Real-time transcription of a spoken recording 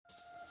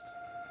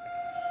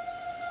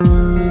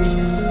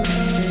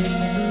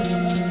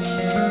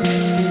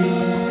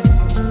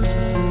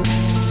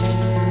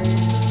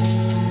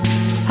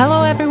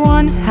Hello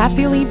everyone,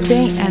 happy Leap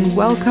Day and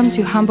welcome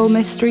to Humble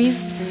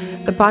Mysteries,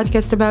 the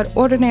podcast about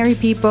ordinary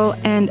people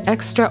and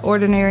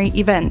extraordinary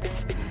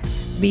events.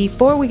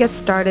 Before we get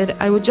started,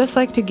 I would just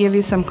like to give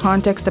you some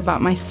context about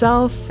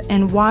myself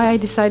and why I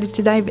decided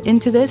to dive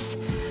into this.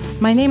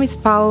 My name is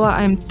Paula,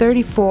 I'm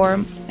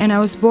 34, and I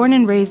was born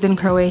and raised in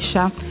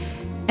Croatia,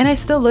 and I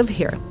still live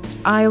here.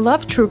 I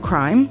love true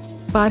crime,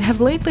 but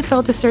have lately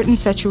felt a certain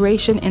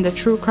saturation in the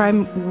true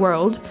crime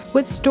world,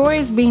 with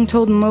stories being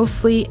told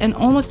mostly and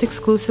almost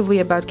exclusively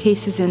about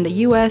cases in the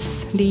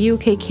US, the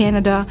UK,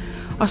 Canada,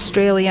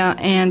 Australia,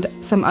 and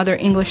some other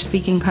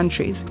English-speaking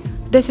countries.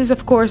 This is,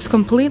 of course,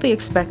 completely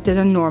expected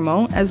and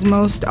normal, as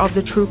most of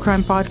the true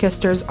crime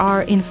podcasters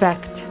are, in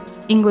fact,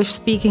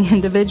 English-speaking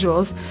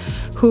individuals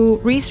who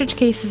research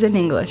cases in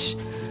English.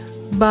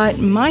 But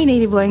my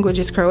native language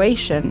is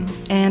Croatian,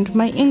 and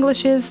my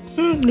English is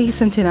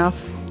decent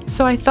enough.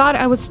 So I thought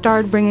I would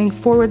start bringing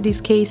forward these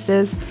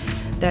cases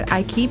that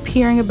I keep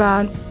hearing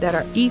about that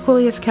are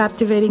equally as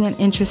captivating and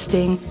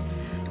interesting,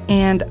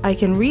 and I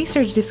can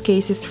research these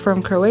cases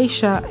from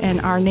Croatia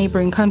and our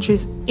neighboring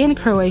countries in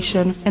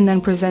Croatian and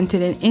then present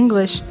it in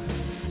English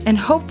and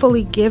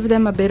hopefully give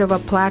them a bit of a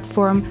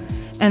platform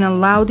and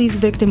allow these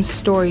victims'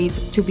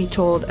 stories to be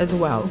told as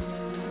well.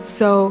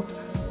 So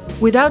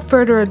without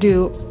further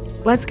ado,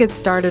 let's get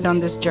started on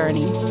this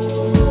journey.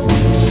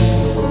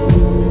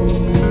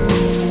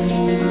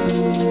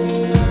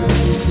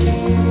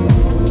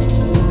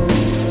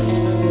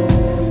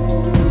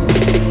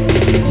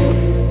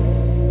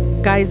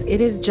 Guys,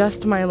 it is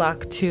just my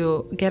luck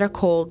to get a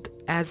cold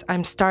as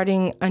I'm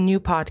starting a new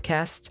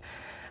podcast.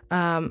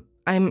 I'm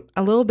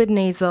a little bit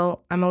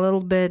nasal. I'm a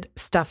little bit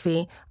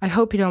stuffy. I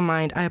hope you don't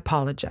mind. I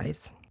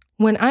apologize.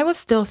 When I was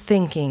still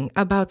thinking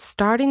about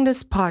starting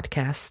this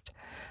podcast,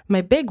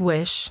 my big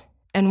wish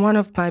and one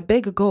of my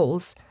big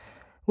goals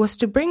was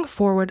to bring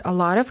forward a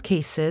lot of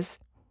cases,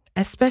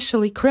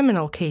 especially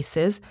criminal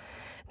cases,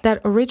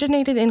 that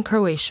originated in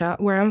Croatia,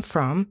 where I'm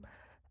from,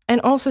 and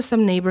also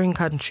some neighboring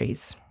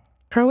countries.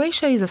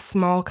 Croatia is a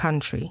small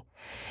country.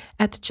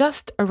 At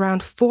just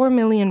around 4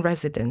 million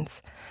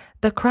residents,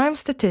 the crime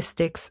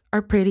statistics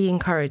are pretty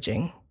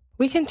encouraging.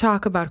 We can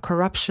talk about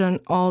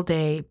corruption all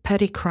day,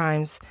 petty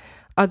crimes,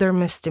 other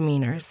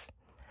misdemeanors.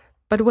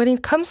 But when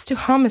it comes to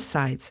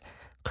homicides,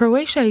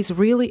 Croatia is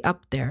really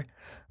up there,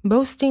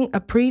 boasting a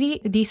pretty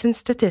decent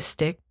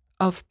statistic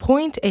of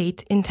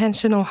 0.8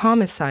 intentional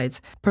homicides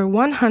per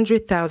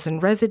 100,000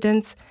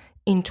 residents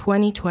in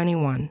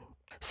 2021.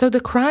 So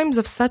the crimes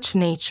of such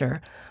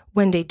nature,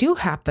 when they do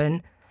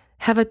happen,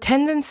 have a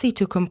tendency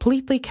to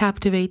completely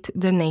captivate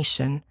the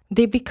nation.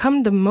 They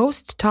become the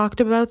most talked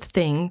about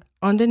thing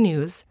on the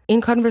news,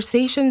 in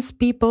conversations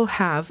people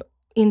have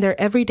in their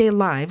everyday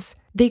lives.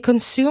 They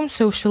consume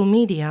social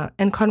media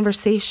and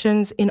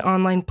conversations in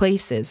online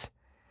places.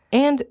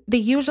 And they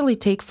usually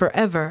take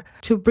forever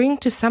to bring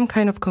to some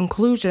kind of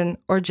conclusion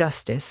or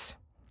justice.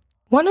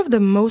 One of the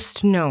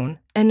most known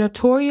and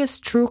notorious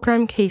true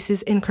crime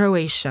cases in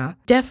Croatia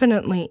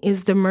definitely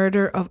is the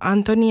murder of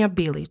Antonia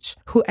Bilić,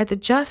 who at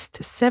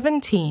just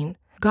 17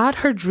 got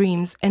her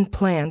dreams and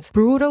plans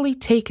brutally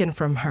taken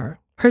from her.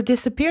 Her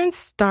disappearance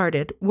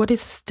started what is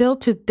still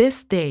to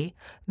this day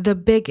the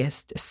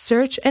biggest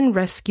search and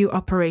rescue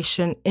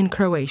operation in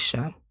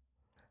Croatia.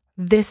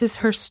 This is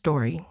her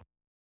story.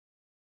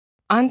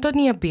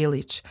 Antonia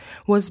Bilić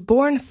was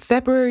born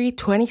February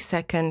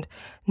 22nd,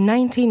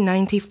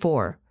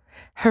 1994.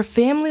 Her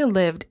family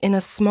lived in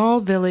a small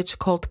village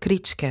called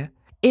Kričke.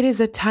 It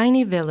is a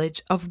tiny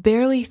village of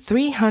barely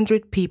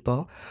 300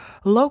 people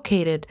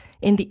located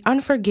in the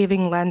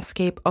unforgiving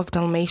landscape of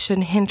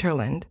Dalmatian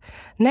hinterland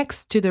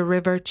next to the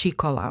river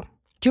Čikola.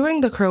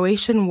 During the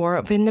Croatian War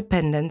of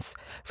Independence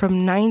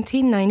from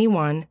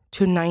 1991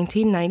 to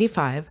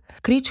 1995,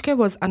 Kričke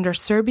was under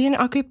Serbian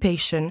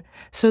occupation,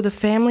 so the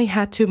family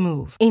had to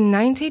move. In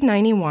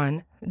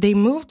 1991, they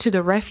moved to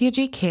the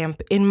refugee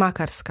camp in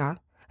Makarska.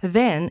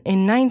 Then,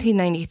 in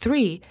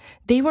 1993,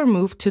 they were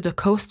moved to the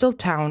coastal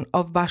town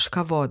of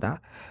Baška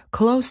Voda,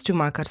 close to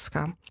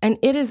Makarska, and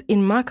it is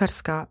in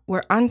Makarska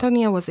where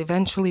Antonia was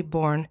eventually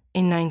born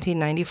in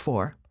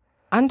 1994.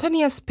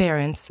 Antonia's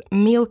parents,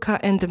 Milka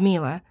and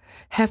Mile,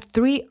 have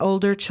 3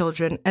 older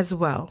children as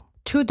well,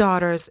 2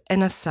 daughters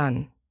and a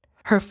son.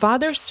 Her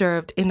father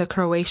served in the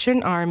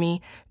Croatian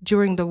army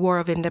during the War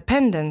of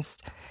Independence,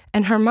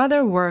 and her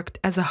mother worked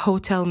as a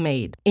hotel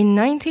maid. In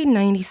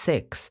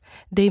 1996,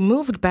 they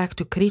moved back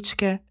to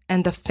Kričke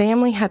and the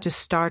family had to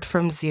start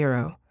from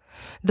zero.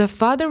 The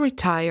father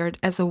retired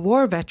as a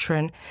war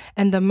veteran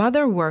and the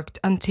mother worked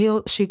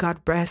until she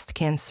got breast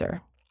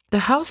cancer.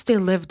 The house they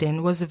lived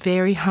in was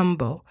very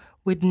humble,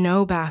 with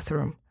no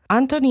bathroom.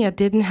 Antonia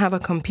didn't have a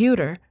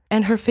computer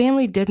and her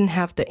family didn't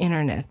have the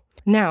internet.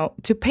 Now,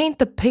 to paint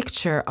the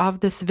picture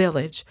of this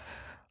village,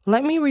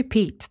 let me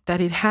repeat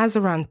that it has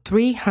around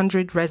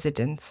 300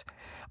 residents,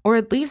 or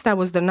at least that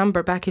was the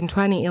number back in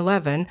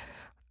 2011.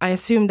 I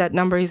assume that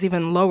number is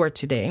even lower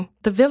today.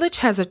 The village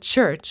has a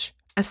church,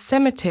 a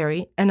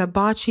cemetery, and a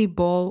bocce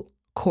ball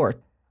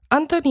court.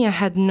 Antonia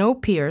had no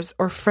peers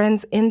or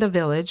friends in the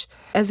village,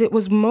 as it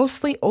was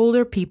mostly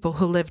older people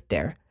who lived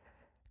there.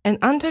 And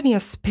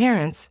Antonia's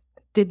parents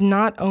did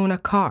not own a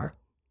car.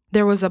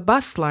 There was a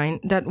bus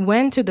line that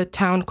went to the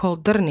town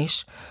called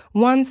Drniš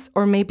once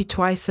or maybe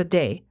twice a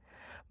day,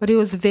 but it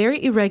was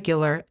very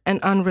irregular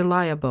and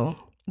unreliable.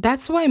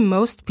 That's why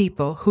most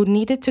people who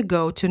needed to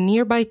go to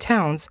nearby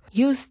towns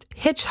used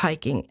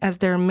hitchhiking as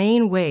their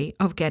main way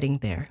of getting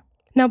there.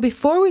 Now,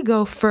 before we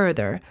go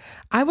further,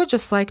 I would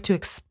just like to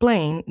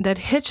explain that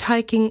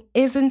hitchhiking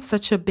isn't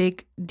such a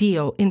big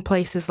deal in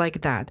places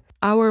like that.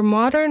 Our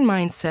modern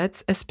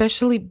mindsets,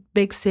 especially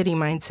big city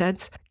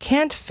mindsets,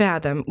 can't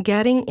fathom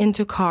getting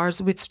into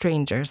cars with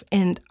strangers,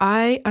 and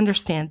I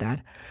understand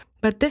that.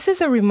 But this is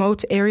a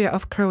remote area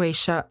of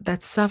Croatia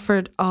that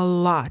suffered a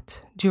lot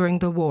during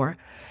the war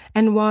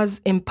and was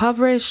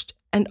impoverished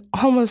and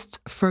almost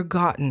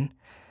forgotten.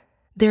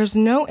 There's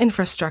no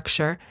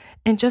infrastructure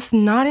and just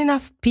not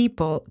enough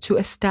people to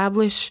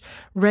establish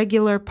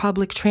regular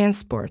public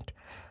transport.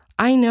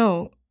 I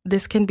know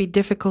this can be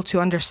difficult to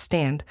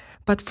understand,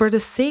 but for the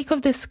sake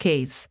of this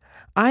case,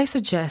 I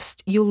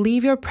suggest you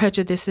leave your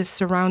prejudices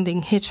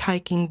surrounding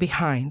hitchhiking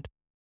behind.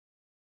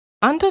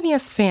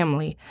 Antonia's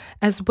family,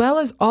 as well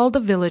as all the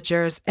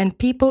villagers and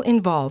people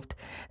involved,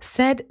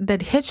 said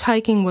that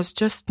hitchhiking was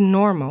just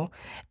normal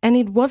and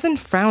it wasn't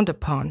frowned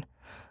upon.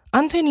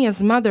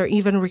 Antonia's mother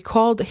even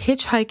recalled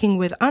hitchhiking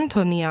with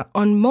Antonia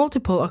on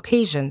multiple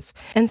occasions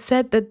and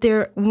said that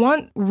their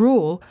one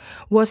rule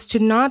was to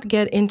not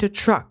get into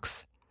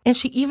trucks. And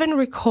she even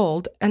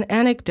recalled an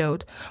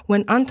anecdote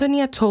when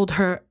Antonia told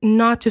her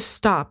not to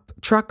stop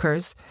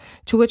truckers,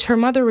 to which her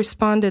mother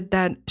responded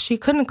that she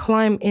couldn't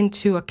climb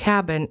into a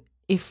cabin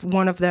if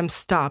one of them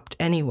stopped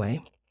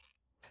anyway.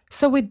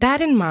 So with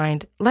that in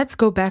mind, let's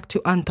go back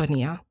to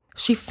Antonia.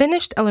 She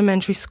finished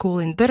elementary school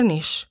in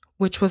Drniš,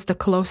 which was the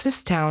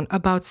closest town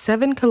about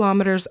 7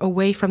 kilometers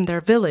away from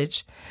their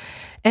village.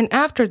 And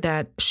after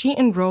that, she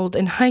enrolled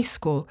in high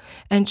school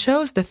and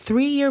chose the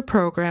 3-year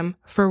program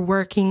for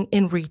working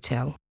in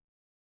retail.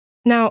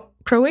 Now,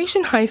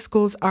 Croatian high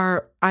schools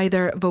are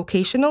either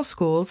vocational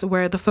schools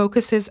where the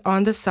focus is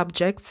on the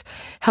subjects,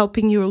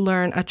 helping you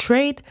learn a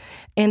trade,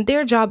 and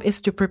their job is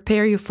to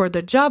prepare you for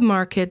the job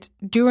market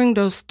during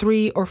those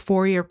 3 or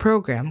 4-year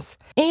programs.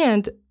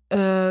 And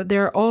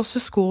there are also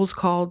schools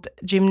called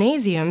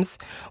gymnasiums,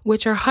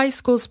 which are high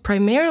schools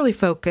primarily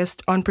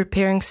focused on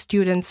preparing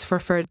students for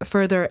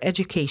further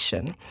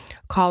education,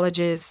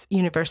 colleges,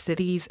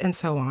 universities, and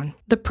so on.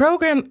 The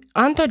program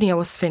Antonia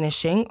was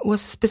finishing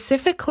was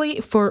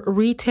specifically for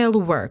retail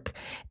work,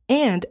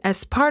 and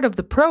as part of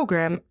the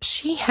program,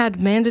 she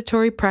had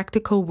mandatory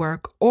practical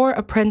work or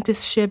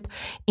apprenticeship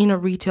in a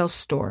retail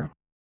store.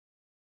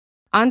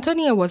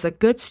 Antonia was a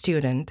good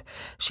student.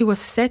 She was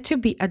said to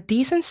be a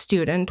decent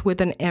student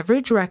with an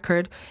average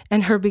record,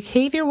 and her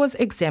behavior was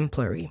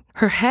exemplary.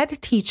 Her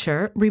head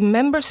teacher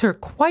remembers her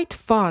quite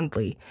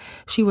fondly.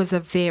 She was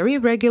a very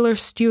regular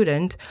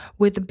student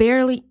with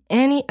barely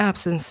any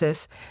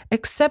absences,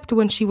 except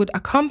when she would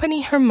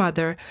accompany her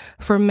mother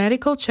for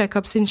medical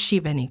checkups in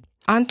Šibenik.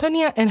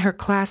 Antonia and her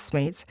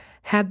classmates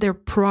had their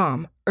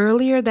prom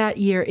earlier that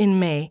year in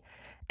May,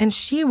 and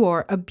she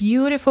wore a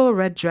beautiful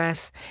red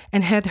dress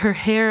and had her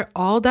hair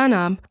all done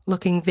up,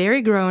 looking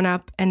very grown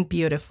up and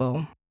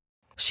beautiful.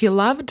 She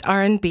loved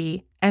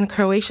R&B and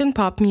Croatian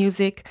pop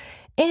music,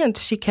 and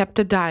she kept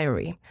a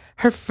diary.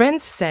 Her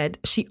friends said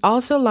she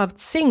also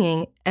loved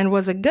singing and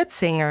was a good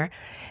singer,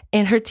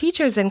 and her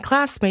teachers and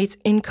classmates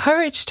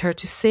encouraged her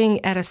to sing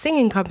at a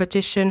singing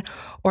competition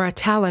or a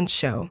talent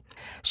show.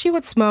 She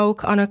would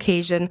smoke on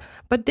occasion,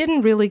 but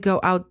didn't really go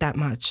out that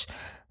much.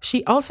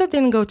 She also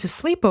didn't go to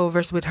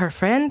sleepovers with her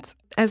friends,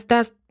 as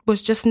that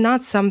was just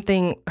not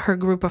something her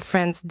group of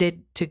friends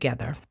did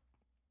together.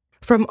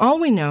 From all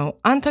we know,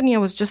 Antonia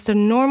was just a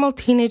normal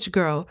teenage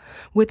girl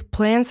with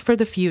plans for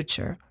the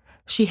future.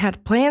 She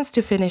had plans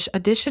to finish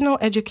additional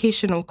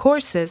educational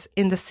courses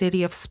in the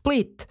city of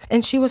Split,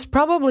 and she was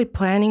probably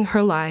planning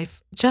her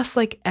life just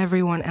like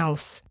everyone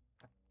else.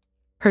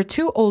 Her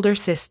 2 older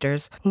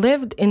sisters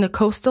lived in the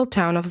coastal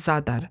town of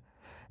Zadar,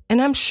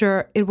 and I'm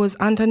sure it was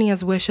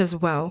Antonia's wish as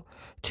well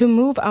to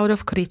move out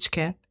of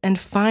Kričke and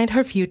find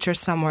her future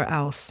somewhere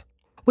else,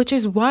 which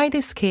is why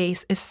this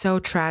case is so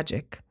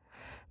tragic.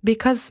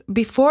 Because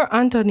before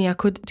Antonia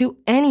could do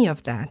any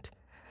of that,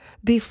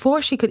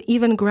 before she could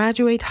even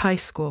graduate high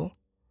school,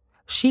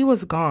 she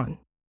was gone.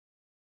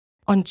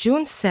 On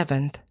June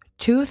 7th,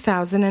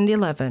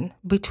 2011,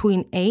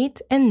 between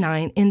 8 and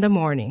 9 in the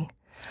morning,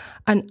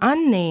 an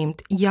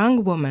unnamed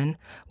young woman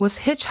was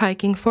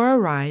hitchhiking for a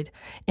ride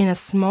in a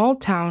small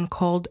town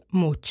called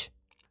Muć.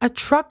 A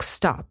truck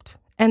stopped,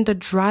 and the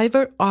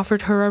driver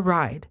offered her a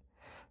ride.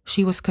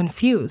 She was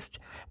confused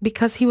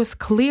because he was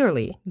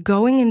clearly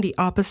going in the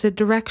opposite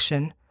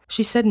direction.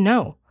 She said,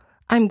 "No,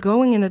 I'm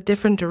going in a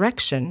different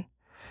direction."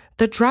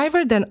 The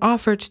driver then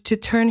offered to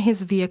turn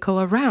his vehicle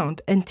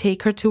around and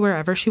take her to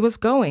wherever she was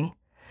going.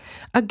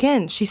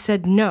 Again, she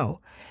said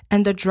no,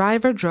 and the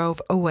driver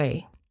drove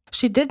away.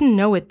 She didn't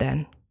know it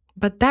then,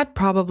 but that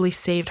probably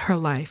saved her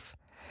life.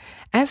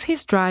 As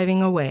he's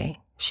driving away,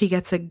 she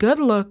gets a good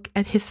look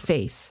at his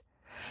face.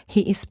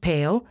 He is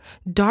pale,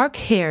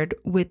 dark-haired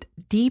with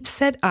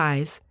deep-set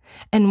eyes,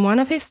 and one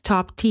of his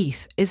top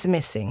teeth is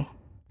missing.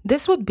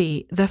 This would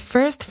be the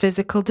first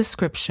physical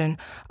description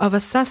of a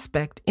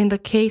suspect in the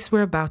case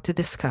we're about to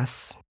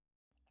discuss.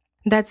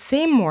 That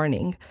same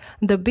morning,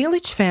 the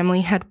Bilić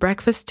family had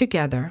breakfast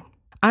together.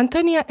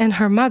 Antonia and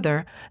her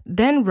mother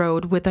then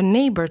rode with a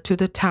neighbor to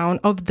the town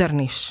of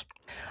Drniš.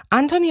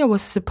 Antonia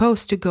was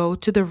supposed to go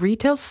to the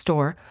retail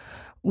store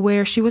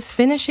where she was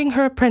finishing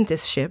her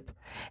apprenticeship,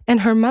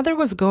 and her mother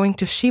was going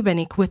to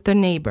Šibenik with the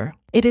neighbor.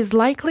 It is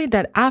likely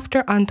that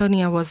after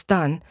Antonia was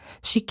done,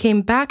 she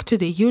came back to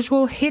the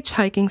usual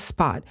hitchhiking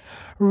spot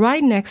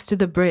right next to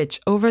the bridge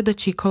over the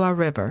Čikola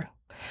River.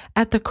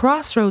 At the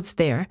crossroads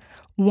there,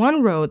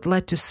 one road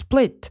led to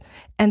Split,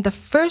 and the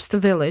first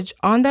village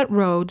on that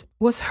road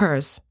was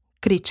hers,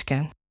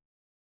 Kričke.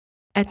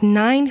 At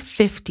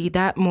 9:50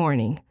 that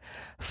morning,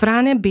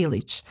 Frane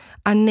Bilić,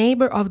 a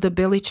neighbor of the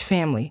Bilić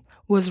family,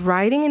 was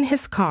riding in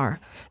his car,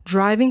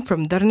 driving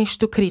from Drniš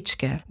to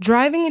Kričke.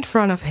 Driving in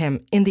front of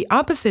him in the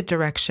opposite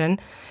direction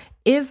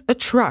is a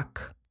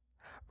truck.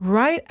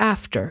 Right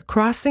after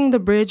crossing the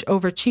bridge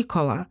over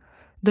Čikola,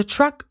 the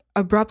truck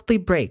abruptly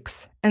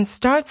brakes and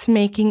starts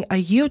making a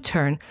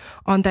U-turn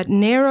on that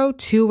narrow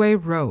two-way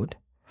road.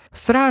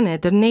 Frane,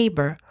 the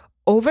neighbor,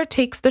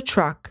 overtakes the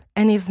truck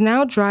and is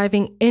now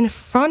driving in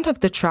front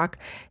of the truck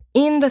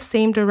in the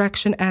same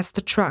direction as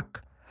the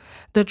truck.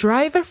 The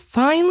driver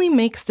finally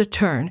makes the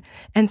turn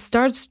and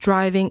starts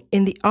driving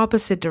in the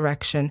opposite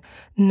direction,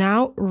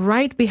 now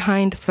right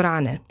behind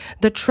Frane.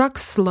 The truck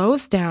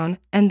slows down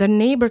and the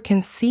neighbor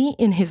can see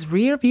in his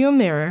rearview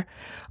mirror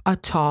a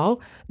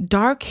tall,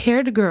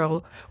 dark-haired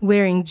girl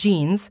wearing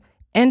jeans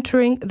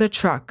entering the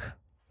truck.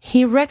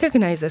 He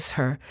recognizes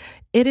her.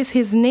 It is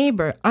his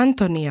neighbor,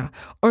 Antonia,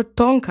 or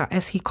Tonka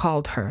as he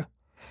called her.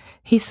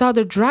 He saw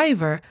the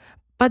driver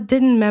but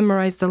didn't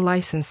memorize the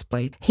license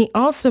plate. He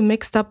also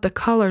mixed up the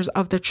colors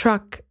of the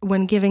truck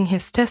when giving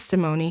his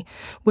testimony,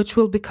 which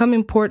will become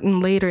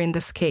important later in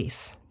this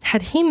case.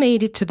 Had he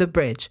made it to the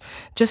bridge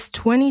just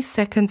 20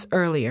 seconds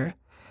earlier,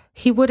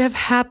 he would have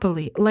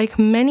happily, like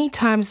many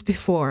times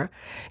before,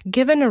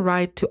 given a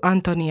ride to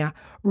Antonia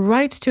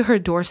right to her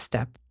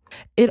doorstep.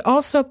 It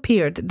also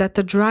appeared that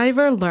the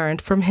driver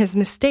learned from his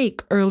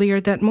mistake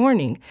earlier that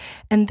morning,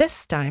 and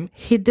this time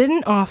he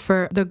didn't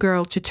offer the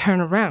girl to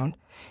turn around.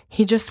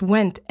 He just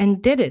went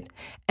and did it,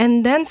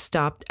 and then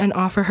stopped and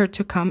offered her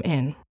to come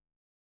in.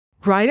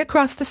 Right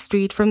across the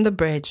street from the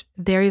bridge,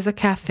 there is a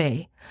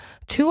cafe.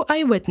 2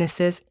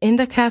 eyewitnesses in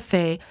the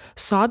cafe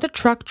saw the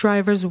truck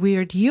driver's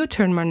weird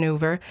U-turn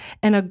maneuver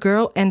and a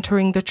girl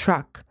entering the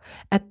truck.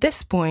 At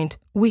this point,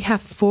 we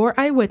have 4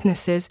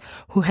 eyewitnesses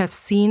who have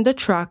seen the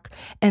truck,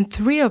 and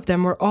 3 of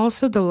them were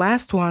also the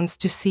last ones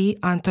to see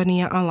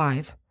Antonia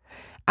alive.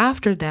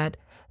 After that,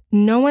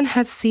 no one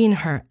has seen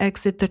her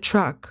exit the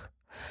truck.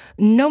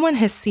 No one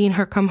has seen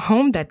her come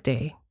home that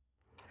day.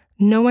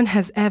 No one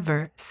has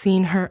ever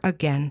seen her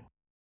again.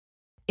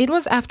 It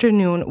was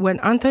afternoon when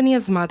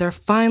Antonia's mother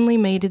finally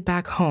made it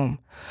back home.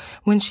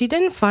 When she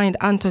didn't find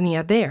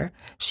Antonia there,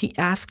 she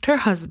asked her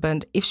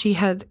husband if she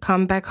had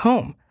come back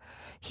home.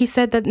 He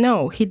said that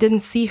no, he didn't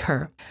see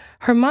her.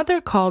 Her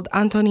mother called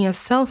Antonia's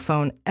cell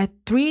phone at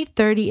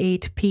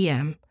 3:38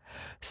 p.m.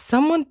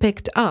 Someone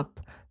picked up.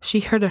 She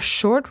heard a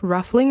short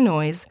ruffling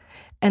noise,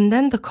 and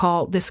then the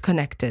call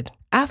disconnected.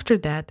 After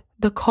that,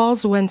 the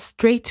calls went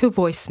straight to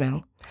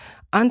voicemail.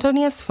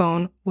 Antonia's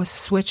phone was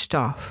switched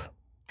off.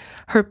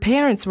 Her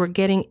parents were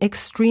getting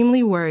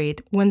extremely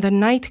worried when the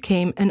night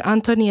came and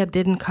Antonia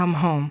didn't come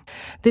home.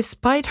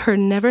 Despite her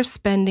never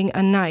spending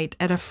a night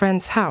at a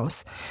friend's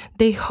house,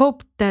 they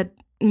hoped that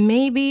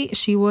maybe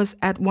she was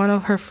at one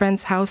of her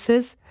friends'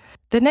 houses.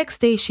 The next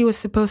day, she was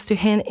supposed to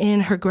hand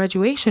in her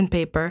graduation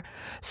paper,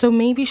 so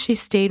maybe she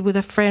stayed with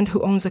a friend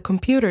who owns a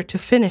computer to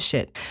finish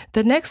it.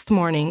 The next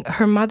morning,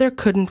 her mother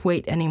couldn't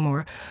wait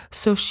anymore,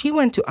 so she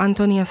went to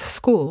Antonia's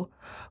school,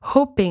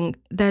 hoping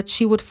that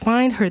she would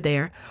find her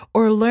there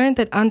or learn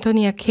that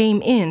Antonia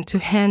came in to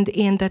hand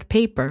in that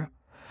paper.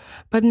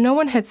 But no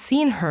one had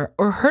seen her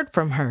or heard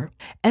from her,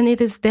 and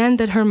it is then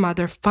that her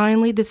mother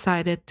finally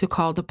decided to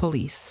call the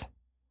police.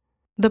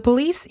 The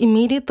police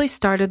immediately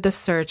started the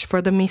search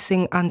for the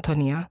missing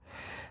Antonia.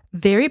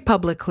 Very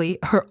publicly,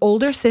 her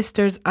older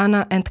sisters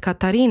Anna and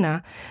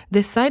Katarina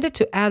decided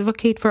to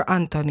advocate for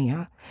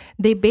Antonia.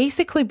 They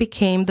basically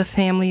became the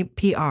family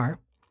PR.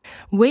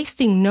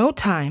 Wasting no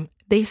time,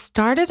 they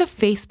started a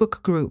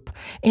Facebook group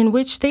in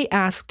which they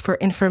asked for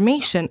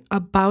information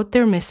about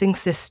their missing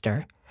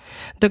sister.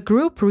 The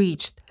group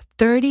reached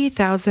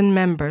 30,000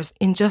 members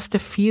in just a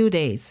few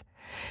days.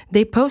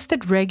 They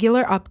posted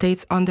regular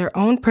updates on their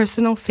own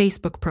personal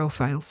Facebook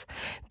profiles.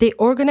 They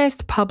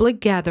organized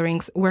public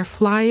gatherings where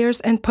flyers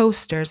and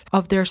posters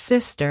of their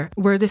sister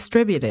were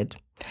distributed.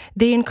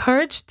 They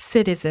encouraged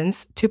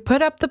citizens to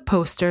put up the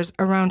posters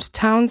around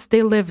towns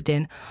they lived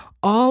in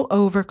all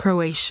over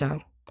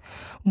Croatia.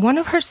 One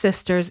of her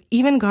sisters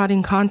even got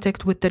in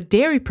contact with the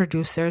dairy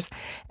producers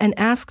and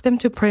asked them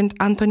to print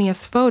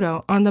Antonia's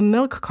photo on the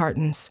milk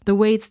cartons, the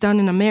way it's done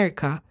in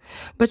America,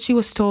 but she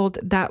was told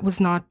that was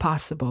not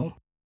possible.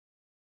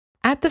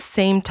 At the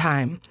same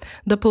time,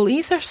 the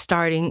police are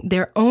starting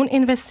their own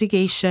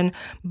investigation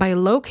by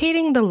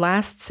locating the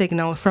last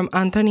signal from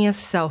Antonia's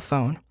cell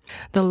phone.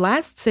 The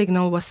last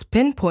signal was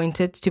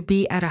pinpointed to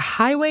be at a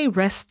highway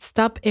rest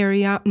stop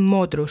area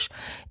Modruš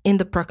in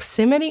the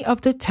proximity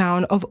of the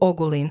town of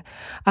Ogulin,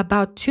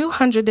 about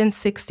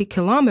 260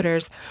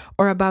 kilometers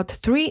or about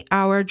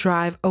 3-hour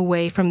drive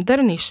away from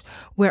Drniš,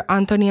 where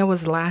Antonia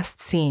was last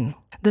seen.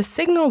 The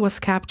signal was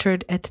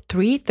captured at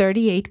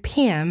 3:38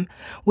 p.m.,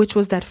 which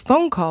was that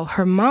phone call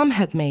her mom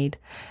had made,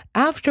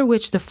 after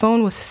which the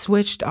phone was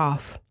switched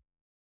off.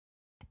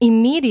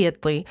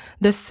 Immediately,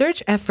 the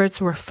search efforts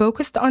were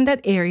focused on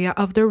that area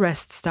of the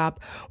rest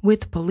stop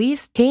with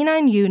police,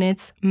 canine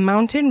units,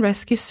 mountain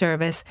rescue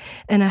service,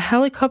 and a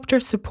helicopter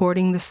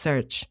supporting the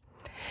search.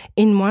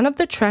 In one of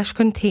the trash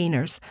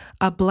containers,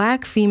 a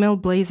black female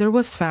blazer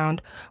was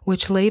found,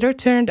 which later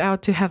turned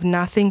out to have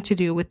nothing to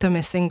do with the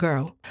missing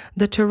girl.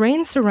 The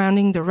terrain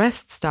surrounding the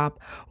rest stop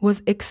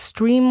was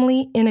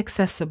extremely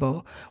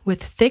inaccessible,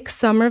 with thick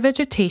summer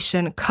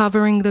vegetation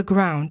covering the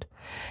ground,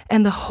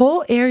 and the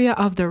whole area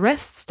of the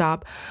rest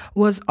stop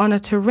was on a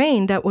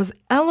terrain that was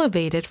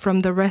elevated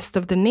from the rest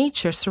of the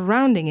nature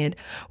surrounding it,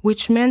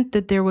 which meant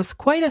that there was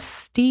quite a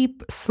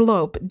steep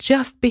slope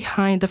just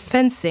behind the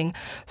fencing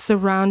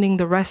surrounding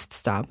the rest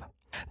stop.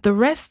 The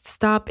rest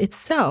stop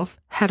itself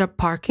had a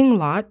parking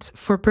lot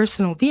for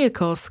personal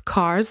vehicles,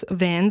 cars,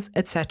 vans,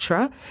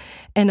 etc.,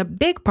 and a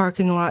big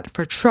parking lot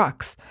for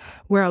trucks,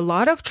 where a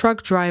lot of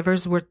truck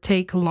drivers would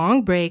take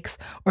long breaks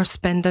or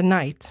spend the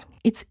night.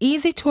 It's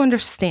easy to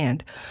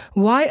understand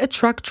why a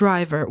truck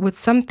driver with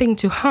something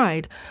to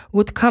hide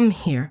would come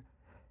here.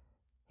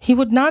 He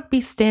would not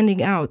be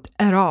standing out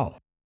at all.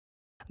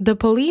 The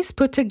police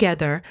put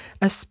together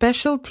a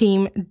special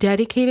team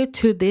dedicated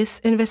to this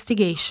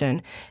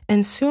investigation,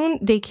 and soon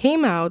they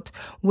came out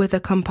with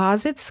a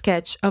composite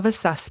sketch of a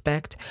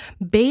suspect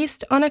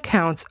based on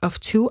accounts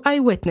of 2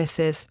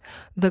 eyewitnesses,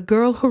 the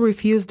girl who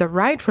refused a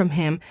ride from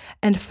him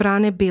and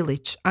Frane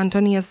Bilić,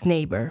 Antonia's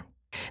neighbor.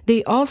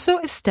 They also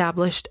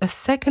established a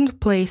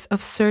second place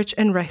of search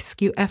and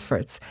rescue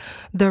efforts,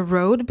 the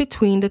road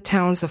between the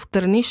towns of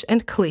Drniš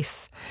and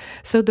Klis,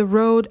 so the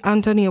road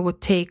Antonia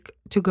would take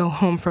to go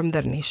home from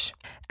Drniš.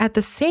 At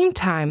the same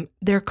time,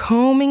 they're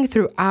combing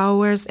through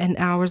hours and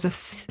hours of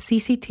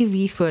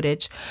CCTV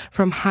footage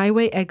from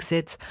highway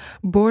exits,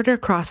 border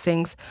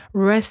crossings,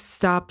 rest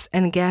stops,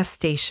 and gas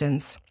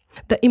stations.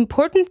 The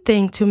important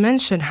thing to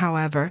mention,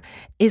 however,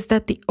 is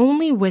that the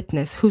only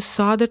witness who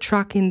saw the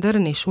truck in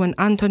Drniš when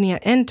Antonia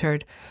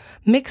entered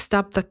mixed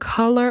up the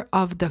color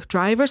of the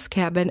driver's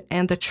cabin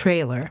and the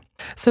trailer.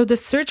 So the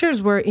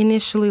searchers were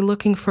initially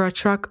looking for a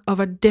truck of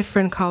a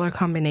different color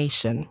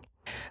combination.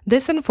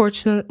 This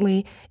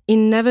unfortunately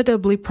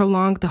inevitably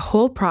prolonged the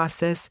whole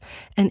process,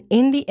 and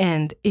in the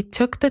end, it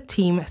took the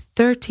team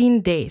 13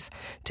 days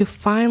to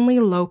finally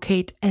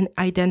locate and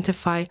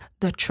identify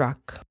the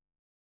truck.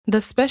 The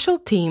special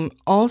team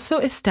also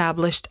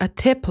established a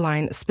tip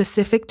line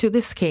specific to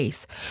this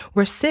case,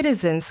 where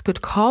citizens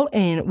could call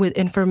in with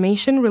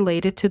information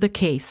related to the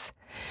case.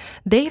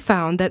 They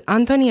found that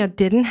Antonia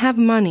didn't have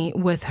money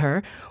with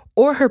her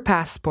or her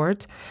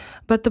passport,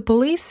 but the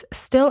police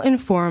still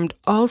informed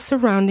all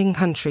surrounding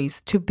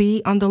countries to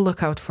be on the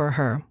lookout for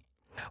her.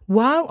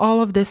 While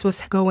all of this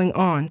was going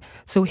on,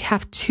 so we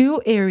have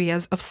 2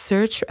 areas of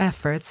search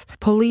efforts,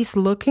 police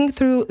looking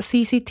through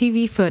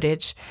CCTV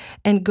footage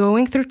and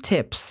going through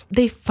tips,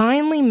 they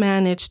finally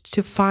managed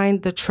to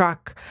find the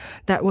truck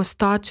that was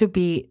thought to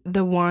be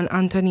the one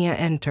Antonia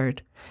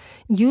entered.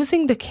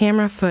 Using the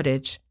camera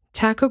footage,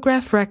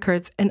 tachograph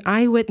records, and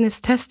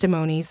eyewitness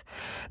testimonies,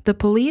 the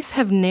police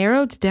have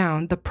narrowed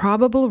down the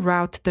probable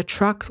route the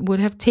truck would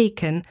have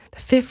taken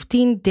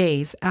 15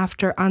 days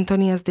after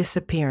Antonia's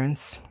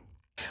disappearance.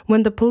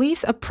 When the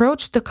police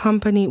approached the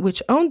company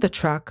which owned the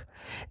truck,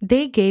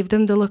 they gave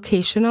them the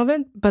location of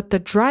it, but the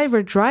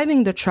driver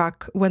driving the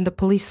truck, when the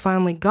police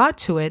finally got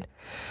to it,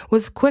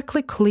 was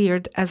quickly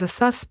cleared as a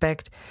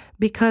suspect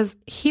because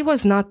he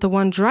was not the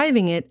one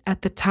driving it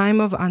at the time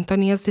of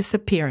Antonia's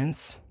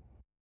disappearance.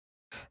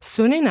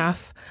 Soon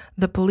enough,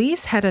 the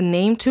police had a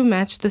name to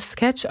match the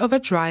sketch of a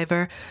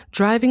driver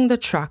driving the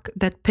truck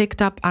that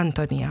picked up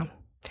Antonia.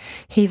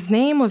 His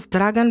name was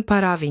Dragan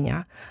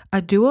Paravinja,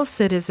 a dual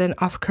citizen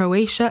of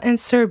Croatia and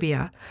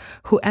Serbia,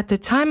 who at the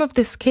time of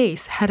this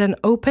case had an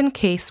open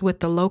case with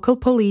the local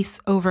police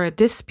over a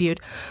dispute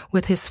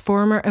with his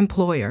former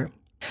employer.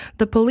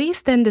 The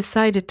police then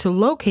decided to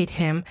locate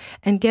him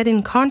and get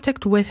in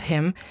contact with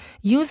him,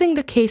 using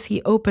the case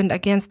he opened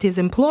against his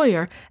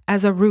employer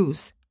as a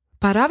ruse.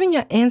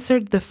 Paravinja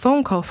answered the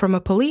phone call from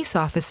a police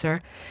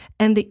officer,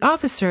 and the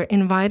officer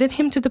invited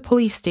him to the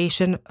police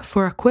station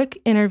for a quick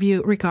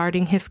interview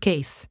regarding his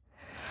case.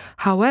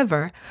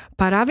 However,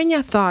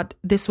 Paravinja thought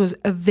this was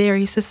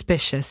very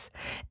suspicious,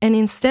 and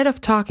instead of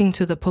talking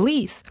to the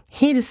police,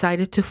 he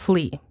decided to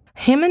flee.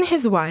 Him and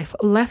his wife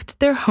left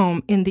their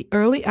home in the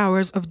early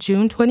hours of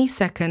June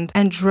 22nd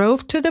and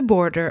drove to the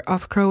border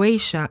of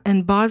Croatia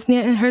and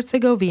Bosnia and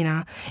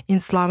Herzegovina in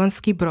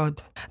Slavonski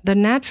Brod. The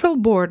natural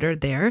border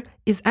there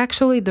is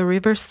actually the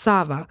river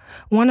Sava,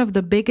 one of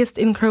the biggest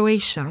in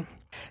Croatia.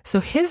 So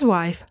his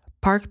wife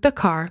parked the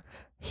car,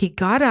 he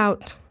got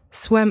out,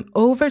 swam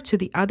over to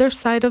the other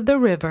side of the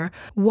river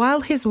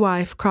while his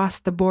wife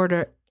crossed the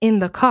border in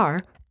the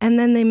car, and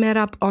then they met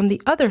up on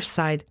the other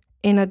side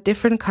in a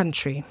different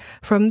country.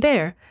 From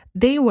there,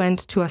 they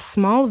went to a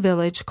small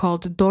village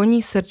called Donji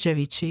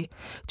Srđevići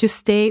to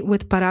stay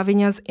with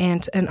Paravinja's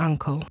aunt and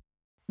uncle.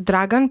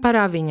 Dragan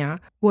Paravinja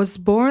was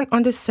born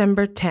on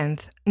December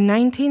 10th,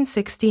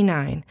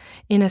 1969,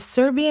 in a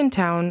Serbian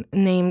town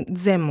named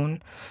Zemun,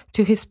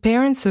 to his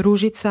parents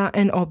Ružica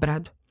and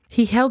Obrad.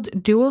 He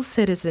held dual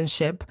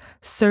citizenship,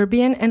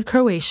 Serbian and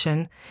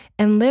Croatian,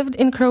 and lived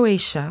in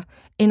Croatia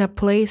in a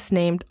place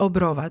named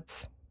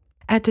Obrovac.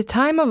 At the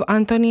time of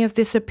Antonia's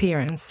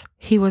disappearance,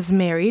 he was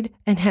married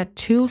and had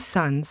 2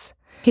 sons.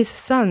 His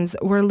sons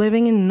were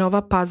living in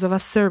Nova Pazova,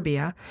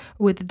 Serbia,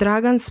 with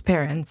Dragan's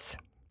parents.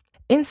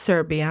 In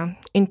Serbia,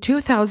 in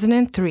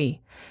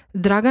 2003,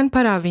 Dragan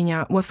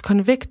Paravinja was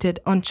convicted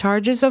on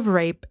charges of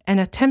rape and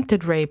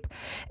attempted rape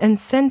and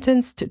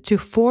sentenced to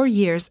 4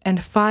 years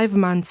and 5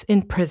 months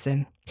in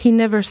prison. He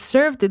never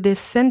served this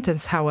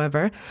sentence,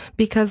 however,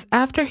 because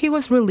after he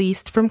was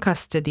released from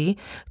custody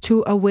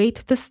to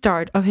await the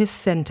start of his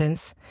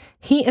sentence,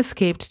 he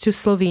escaped to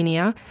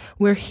Slovenia,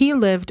 where he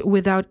lived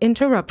without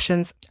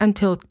interruptions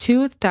until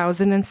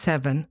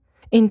 2007.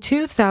 In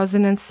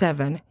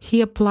 2007,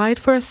 he applied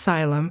for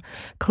asylum,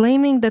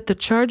 claiming that the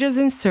charges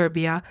in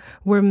Serbia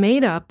were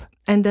made up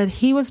and that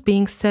he was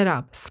being set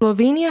up.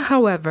 Slovenia,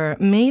 however,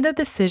 made a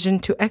decision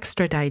to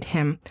extradite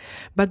him,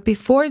 but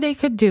before they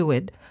could do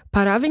it,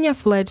 Paravinja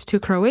fled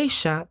to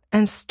Croatia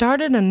and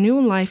started a new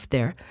life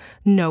there,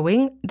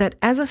 knowing that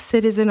as a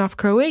citizen of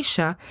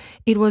Croatia,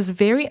 it was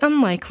very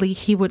unlikely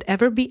he would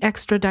ever be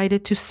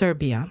extradited to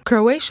Serbia.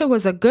 Croatia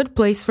was a good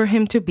place for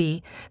him to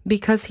be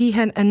because he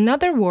had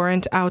another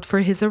warrant out for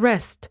his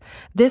arrest,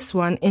 this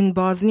one in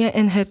Bosnia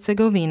and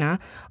Herzegovina,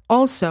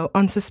 also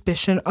on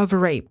suspicion of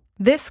rape.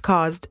 This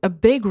caused a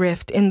big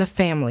rift in the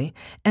family,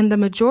 and the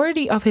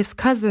majority of his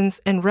cousins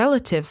and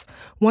relatives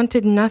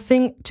wanted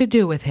nothing to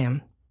do with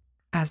him.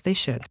 As they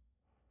should.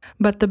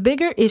 But the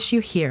bigger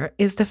issue here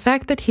is the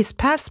fact that his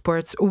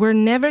passports were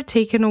never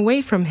taken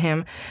away from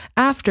him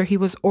after he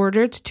was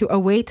ordered to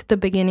await the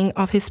beginning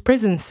of his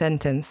prison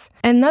sentence.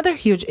 Another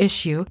huge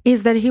issue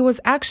is that he was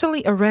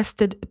actually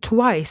arrested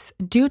twice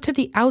due to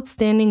the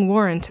outstanding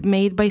warrant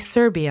made by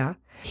Serbia.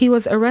 He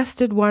was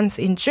arrested once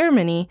in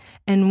Germany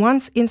and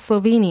once in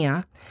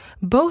Slovenia.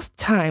 Both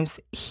times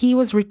he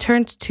was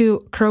returned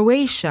to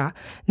Croatia,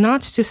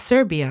 not to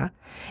Serbia,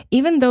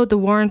 even though the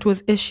warrant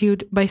was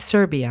issued by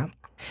Serbia.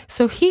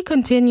 So he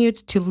continued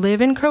to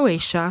live in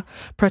Croatia,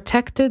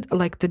 protected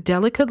like the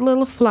delicate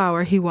little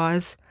flower he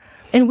was,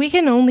 and we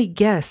can only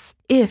guess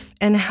if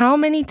and how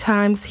many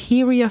times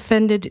he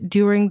reoffended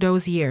during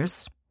those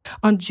years.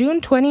 On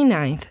June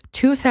 29,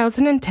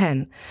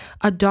 2010,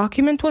 a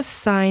document was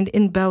signed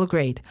in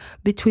Belgrade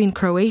between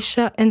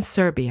Croatia and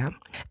Serbia.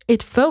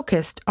 It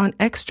focused on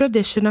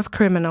extradition of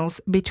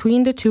criminals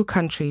between the two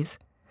countries.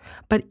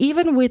 But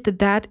even with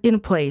that in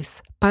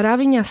place,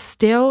 Paravinja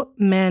still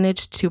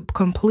managed to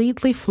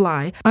completely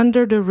fly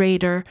under the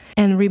radar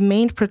and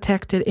remained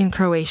protected in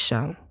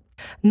Croatia.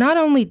 Not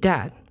only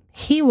that,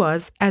 he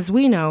was, as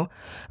we know,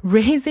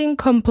 raising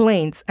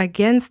complaints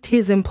against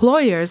his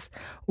employers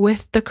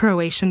with the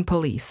Croatian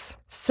police.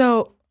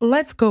 So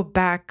let's go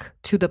back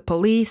to the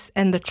police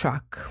and the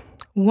truck.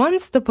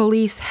 Once the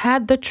police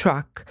had the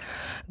truck,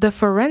 the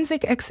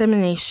forensic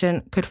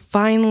examination could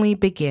finally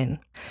begin.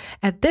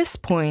 At this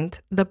point,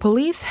 the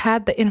police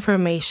had the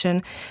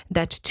information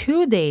that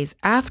 2 days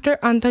after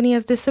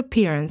Antonia's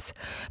disappearance,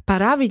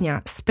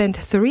 Paravinja spent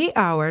 3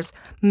 hours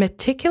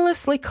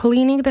meticulously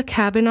cleaning the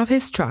cabin of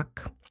his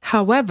truck.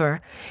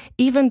 However,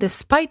 even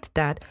despite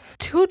that,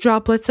 2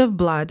 droplets of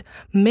blood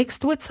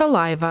mixed with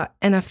saliva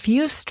and a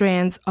few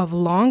strands of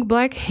long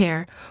black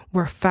hair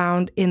were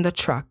found in the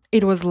truck.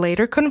 It was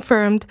later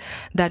confirmed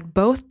that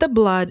both the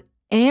blood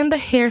and the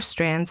hair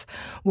strands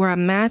were a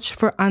match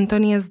for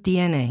Antonia's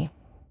DNA.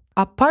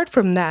 Apart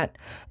from that,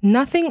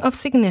 nothing of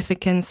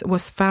significance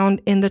was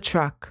found in the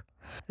truck.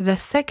 The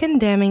second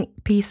damning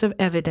piece of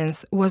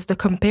evidence was the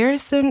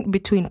comparison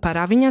between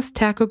Paravinja's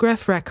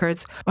tachograph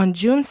records on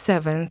June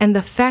 7th and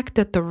the fact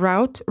that the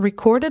route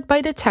recorded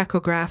by the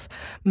tachograph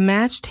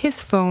matched his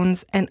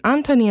phone's and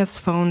Antonia's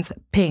phone's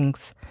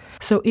pings.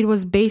 So it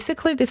was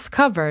basically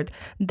discovered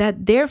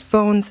that their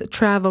phones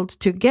traveled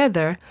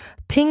together,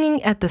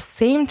 pinging at the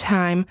same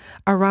time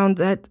around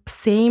that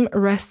same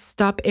rest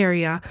stop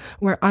area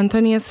where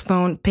Antonia's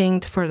phone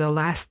pinged for the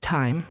last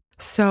time.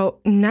 So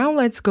now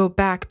let's go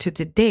back to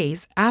the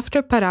days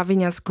after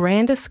Paravinja's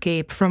grand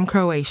escape from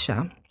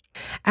Croatia.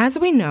 As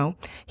we know,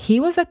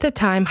 he was at the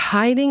time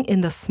hiding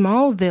in the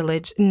small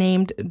village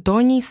named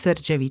Donji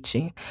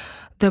Srđevići.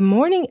 The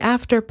morning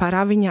after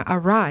Paravinja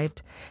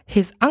arrived,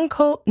 his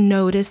uncle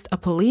noticed a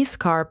police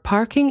car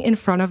parking in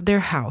front of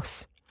their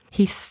house.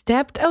 He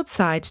stepped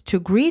outside to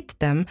greet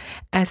them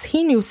as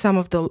he knew some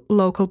of the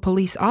local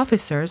police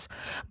officers,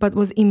 but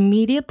was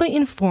immediately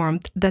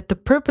informed that the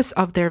purpose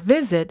of their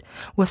visit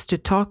was to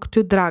talk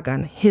to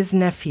Dragan, his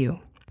nephew.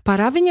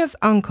 Paravinja's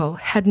uncle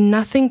had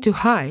nothing to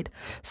hide,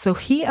 so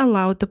he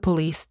allowed the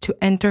police to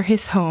enter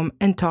his home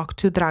and talk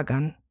to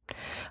Dragan.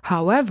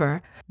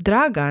 However,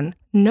 Dragan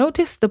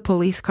noticed the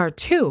police car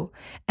too,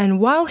 and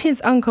while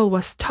his uncle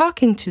was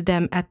talking to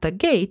them at the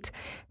gate,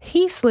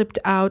 he slipped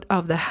out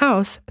of the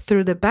house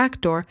through the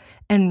back door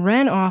and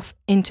ran off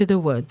into the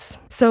woods.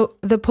 So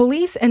the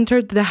police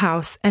entered the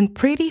house and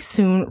pretty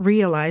soon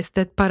realized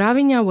that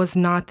Paravinja was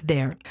not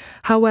there.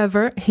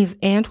 However, his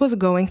aunt was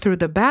going through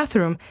the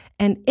bathroom,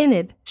 and in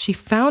it she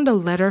found a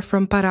letter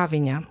from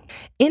Paravinja.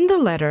 In the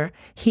letter,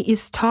 he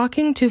is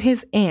talking to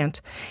his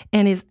aunt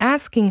and is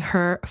asking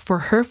her for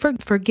her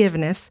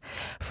forgiveness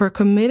for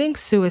committing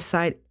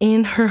suicide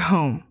in her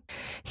home.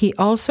 He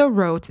also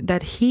wrote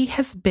that he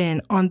has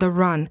been on the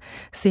run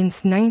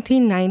since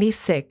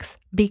 1996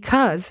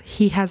 because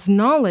he has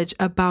knowledge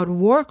about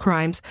war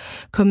crimes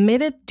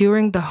committed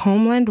during the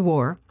Homeland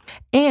War,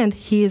 and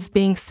he is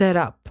being set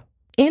up.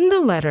 In the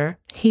letter,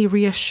 he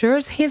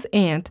reassures his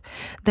aunt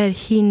that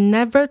he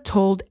never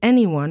told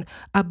anyone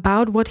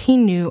about what he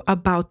knew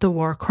about the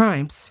war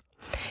crimes.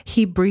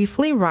 He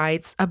briefly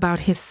writes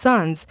about his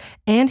sons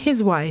and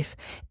his wife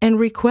and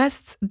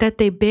requests that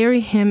they bury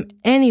him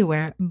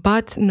anywhere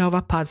but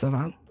Nova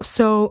Pazova.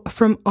 So,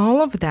 from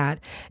all of that,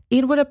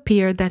 it would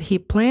appear that he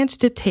planned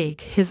to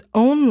take his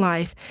own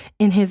life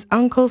in his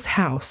uncle's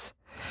house.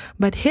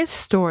 But his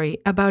story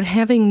about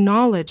having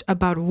knowledge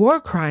about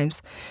war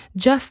crimes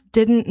just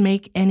didn't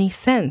make any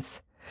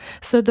sense.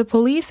 So the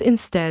police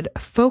instead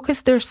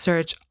focused their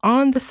search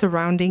on the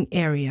surrounding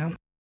area.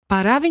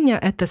 Paravinja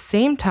at the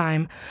same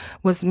time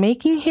was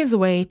making his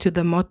way to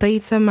the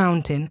Motaica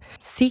mountain,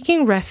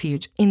 seeking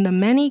refuge in the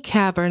many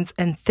caverns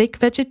and thick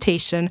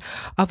vegetation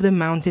of the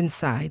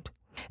mountainside.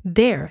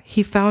 There,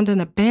 he found an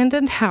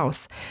abandoned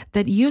house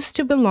that used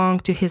to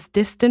belong to his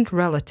distant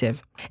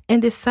relative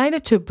and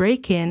decided to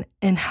break in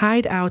and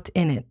hide out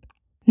in it.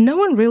 No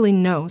one really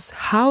knows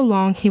how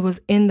long he was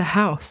in the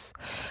house,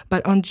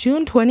 but on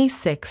June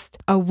 26th,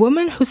 a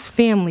woman whose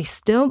family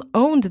still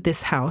owned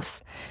this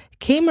house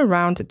came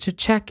around to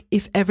check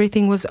if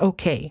everything was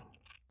okay.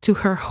 To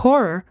her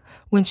horror,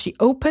 when she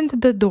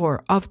opened the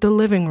door of the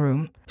living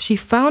room, she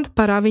found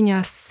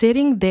Paravinja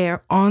sitting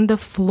there on the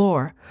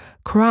floor,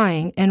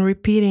 crying and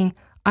repeating,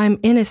 "I'm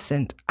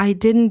innocent, I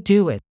didn't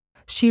do it."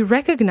 She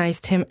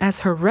recognized him as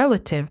her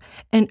relative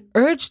and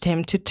urged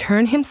him to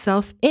turn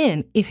himself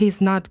in if he's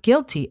not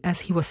guilty,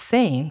 as he was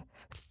saying.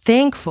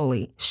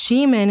 Thankfully,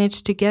 she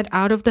managed to get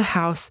out of the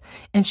house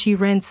and she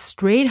ran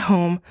straight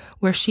home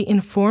where she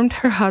informed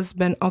her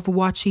husband of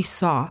what she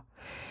saw.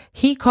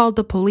 He called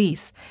the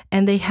police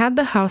and they had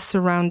the house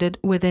surrounded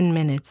within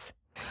minutes.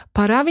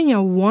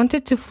 Paravinja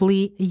wanted to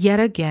flee yet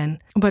again,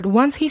 but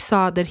once he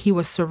saw that he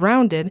was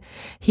surrounded,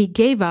 he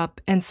gave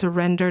up and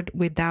surrendered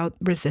without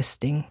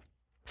resisting.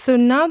 So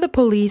now the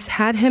police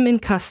had him in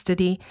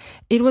custody.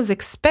 It was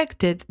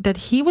expected that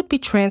he would be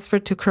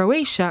transferred to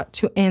Croatia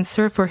to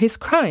answer for his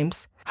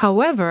crimes.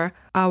 However,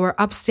 our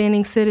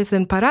upstanding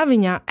citizen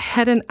Paravinja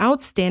had an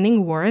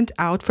outstanding warrant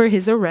out for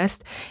his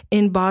arrest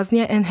in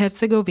Bosnia and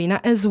Herzegovina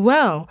as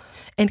well.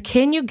 And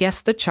can you guess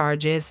the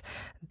charges?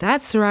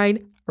 That's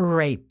right,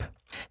 rape.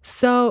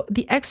 So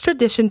the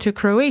extradition to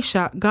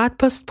Croatia got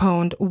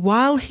postponed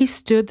while he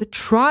stood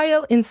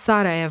trial in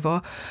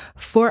Sarajevo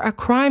for a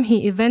crime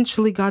he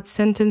eventually got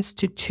sentenced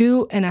to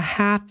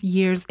 2.5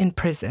 years in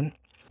prison.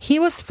 He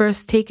was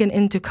first taken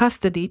into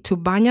custody to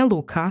Banja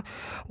Luka,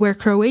 where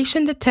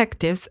Croatian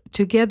detectives,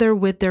 together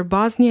with their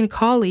Bosnian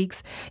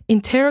colleagues,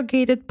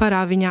 interrogated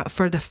Paravinja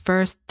for the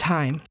first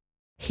time.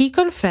 He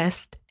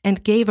confessed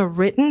and gave a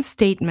written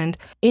statement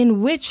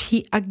in which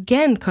he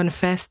again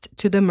confessed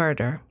to the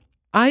murder.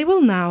 I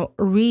will now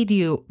read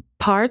you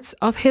parts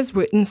of his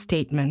written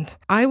statement.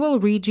 I will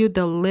read you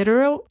the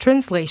literal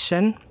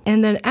translation,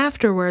 and then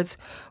afterwards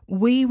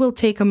we will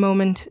take a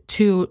moment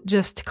to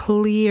just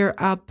clear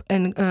up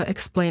and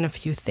explain a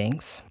few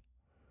things.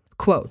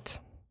 Quote,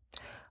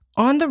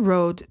 "On the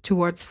road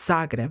towards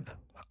Zagreb,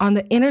 on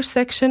the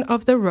intersection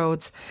of the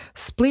roads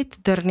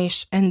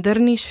Split-Drniš and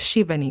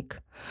Drniš-Šibenik,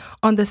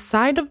 on the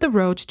side of the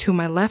road to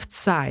my left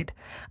side,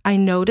 I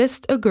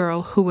noticed a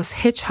girl who was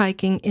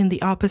hitchhiking in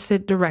the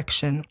opposite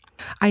direction.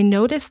 I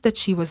noticed that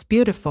she was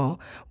beautiful,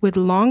 with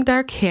long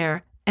dark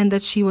hair, and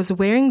that she was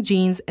wearing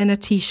jeans and a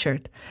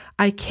t-shirt.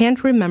 I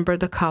can't remember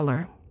the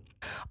color.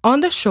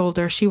 On the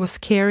shoulder, she was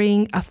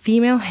carrying a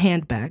female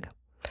handbag.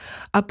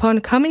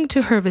 Upon coming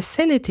to her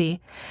vicinity,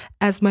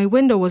 as my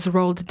window was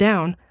rolled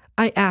down,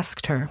 I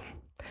asked her,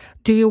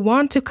 'Do you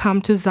want to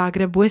come to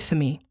Zagreb with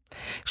me?'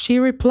 She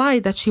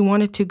replied that she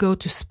wanted to go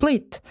to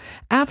Split,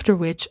 after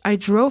which I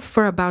drove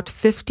for about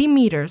 50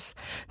 meters,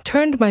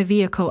 turned my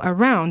vehicle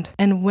around,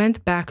 and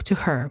went back to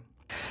her.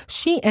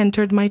 She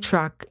entered my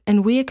truck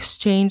and we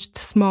exchanged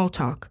small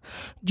talk,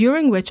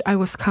 during which I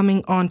was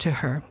coming on to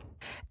her.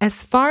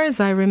 As far as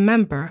I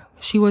remember,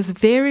 she was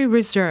very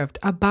reserved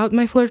about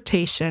my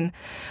flirtation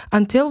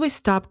until we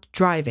stopped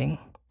driving.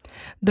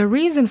 The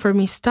reason for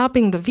me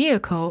stopping the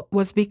vehicle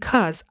was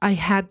because I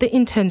had the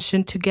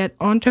intention to get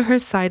onto her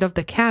side of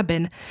the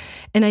cabin,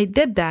 and I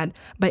did that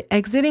by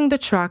exiting the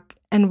truck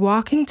and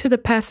walking to the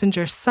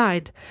passenger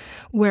side,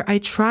 where I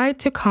tried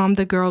to calm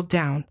the girl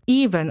down,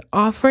 even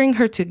offering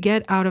her to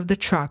get out of the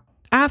truck.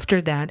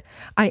 After that,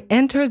 I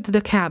entered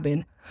the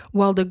cabin,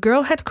 while the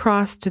girl had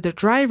crossed to the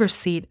driver's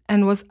seat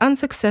and was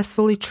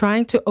unsuccessfully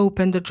trying to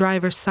open the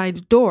driver's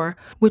side door,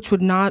 which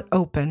would not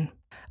open.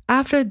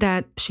 After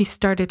that, she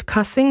started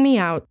cussing me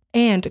out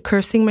and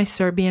cursing my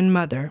Serbian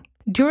mother.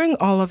 During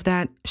all of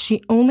that,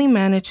 she only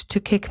managed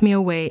to kick me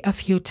away a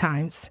few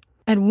times.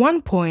 At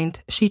one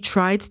point, she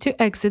tried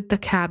to exit the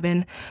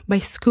cabin by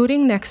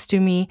scooting next to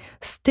me,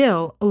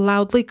 still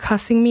loudly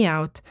cussing me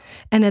out,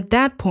 and at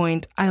that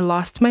point, I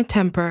lost my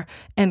temper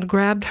and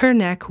grabbed her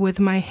neck with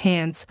my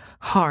hands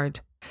hard.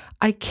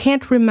 I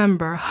can't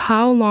remember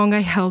how long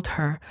I held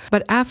her,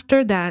 but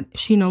after that,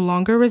 she no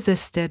longer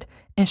resisted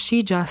and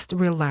she just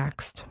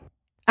relaxed.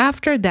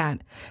 After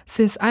that,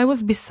 since I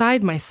was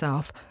beside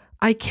myself,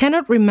 I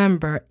cannot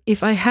remember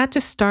if I had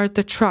to start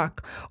the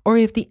truck or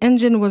if the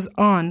engine was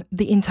on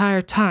the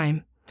entire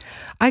time.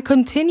 I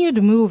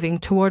continued moving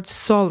towards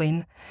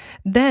Solin.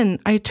 Then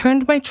I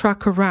turned my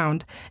truck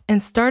around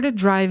and started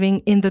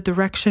driving in the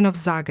direction of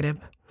Zagreb.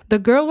 The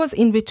girl was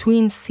in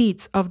between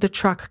seats of the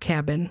truck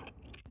cabin.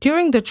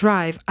 During the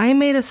drive, I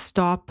made a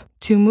stop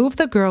to move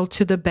the girl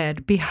to the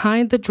bed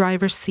behind the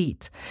driver's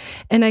seat,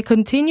 and I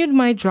continued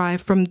my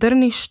drive from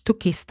Drniš to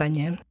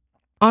Kistanje.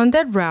 On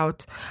that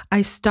route,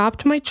 I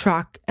stopped my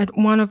truck at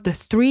one of the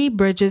 3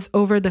 bridges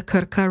over the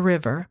Krka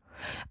River.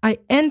 I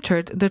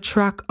entered the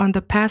truck on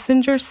the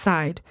passenger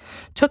side,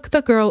 took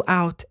the girl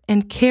out,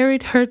 and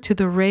carried her to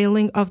the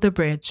railing of the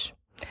bridge.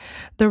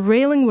 The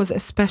railing was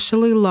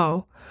especially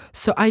low,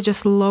 so I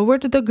just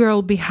lowered the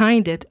girl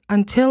behind it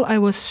until I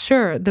was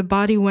sure the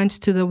body went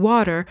to the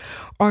water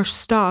or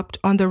stopped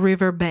on the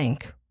river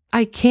bank.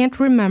 I can't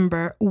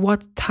remember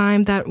what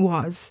time that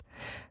was.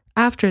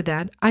 After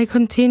that, I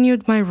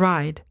continued my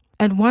ride.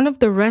 At one of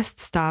the rest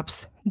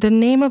stops, the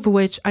name of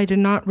which I do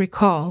not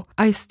recall,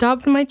 I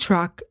stopped my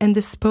truck and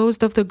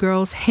disposed of the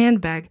girl's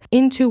handbag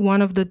into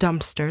one of the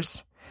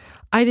dumpsters.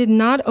 I did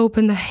not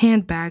open the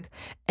handbag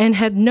and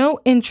had no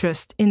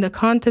interest in the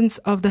contents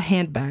of the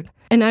handbag.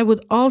 And I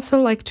would also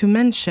like to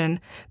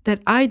mention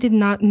that I did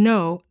not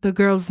know the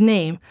girl's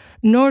name,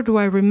 nor do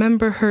I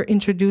remember her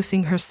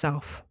introducing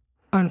herself."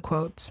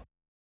 Unquote.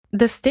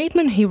 The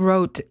statement he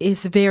wrote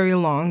is very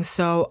long,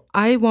 so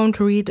I won't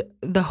read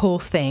the whole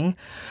thing,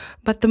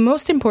 but the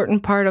most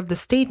important part of the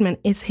statement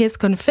is his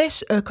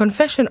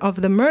confession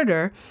of the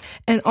murder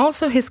and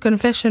also his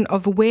confession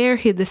of where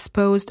he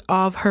disposed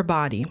of her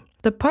body.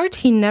 The part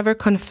he never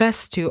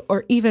confessed to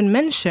or even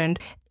mentioned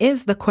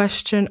is the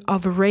question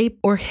of rape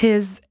or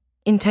his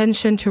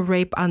intention to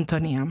rape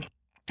Antonia.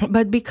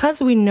 But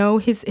because we know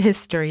his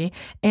history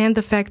and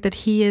the fact that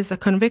he is a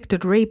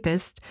convicted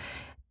rapist,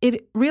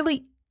 it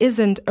really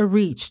isn't a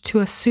reach to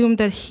assume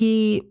that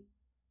he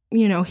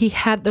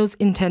had those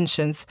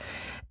intentions,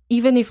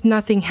 even if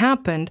nothing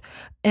happened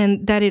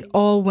and that it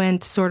all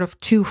went sort of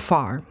too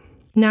far.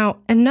 Now,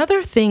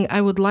 another thing I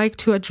would like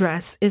to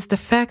address is the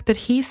fact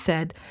that he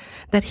said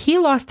that he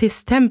lost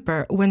his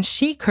temper when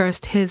she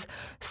cursed his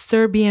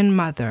Serbian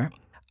mother.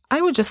 I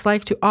would just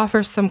like to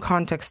offer some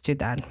context to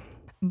that.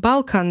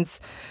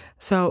 Balkans,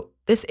 so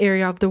this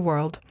area of the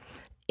world,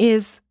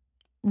 is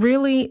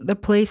really the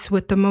place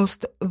with the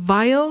most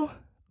vile,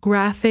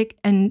 graphic,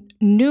 and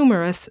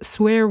numerous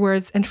swear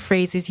words and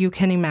phrases you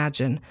can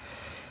imagine.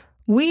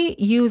 We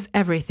use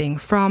everything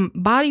from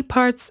body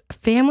parts,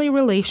 family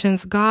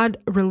relations, God,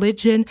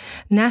 religion,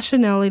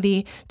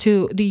 nationality,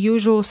 to the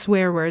usual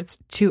swear words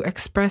to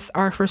express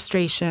our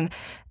frustration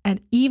and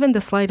even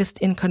the slightest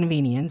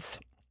inconvenience.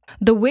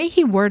 The way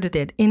he worded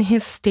it in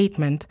his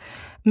statement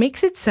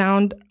makes it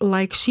sound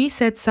like she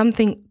said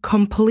something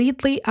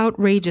completely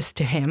outrageous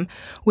to him,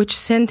 which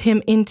sent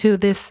him into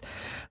this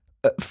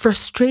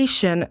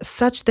frustration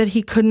such that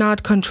he could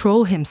not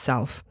control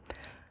himself.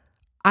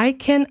 I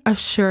can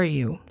assure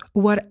you,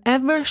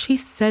 whatever she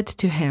said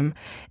to him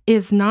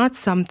is not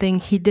something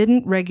he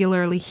didn't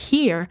regularly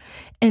hear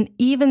and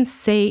even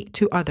say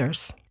to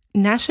others.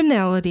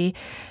 Nationality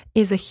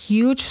is a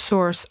huge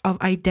source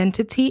of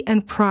identity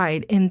and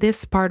pride in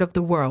this part of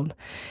the world,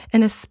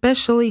 and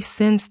especially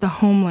since the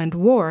Homeland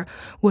War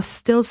was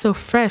still so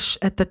fresh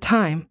at the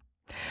time.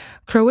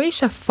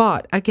 Croatia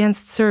fought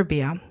against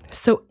Serbia,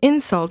 so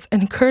insults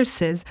and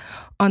curses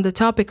on the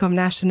topic of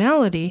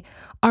nationality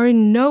are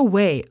in no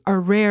way a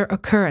rare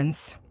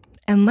occurrence.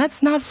 And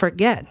let's not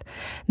forget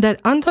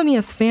that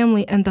Antonia's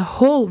family and the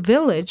whole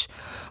village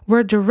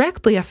were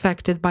directly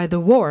affected by the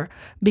war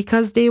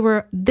because they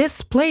were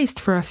displaced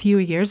for a few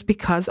years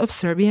because of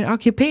Serbian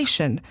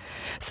occupation.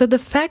 So the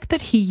fact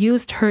that he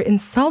used her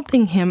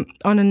insulting him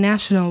on a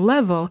national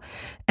level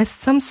as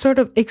some sort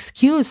of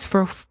excuse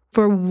for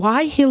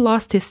why he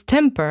lost his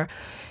temper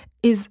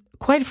is,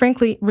 quite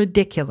frankly,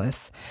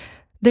 ridiculous.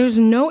 There's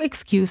no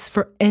excuse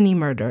for any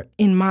murder,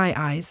 in my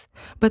eyes,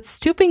 but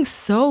stooping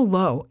so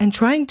low and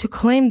trying to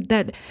claim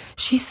that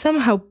she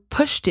somehow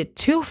pushed it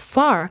too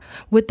far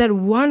with that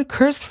one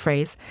curse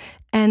phrase,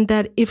 and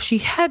that if she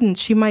hadn't,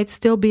 she might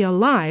still be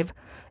alive,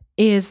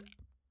 is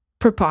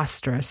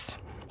preposterous.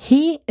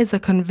 He is a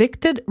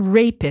convicted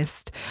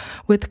rapist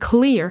with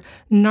clear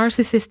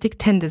narcissistic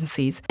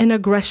tendencies and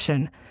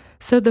aggression.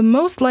 So the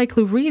most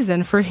likely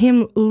reason for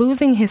him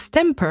losing his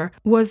temper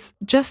was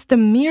just the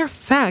mere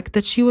fact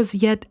that she was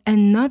yet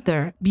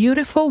another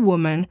beautiful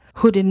woman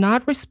who did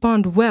not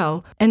respond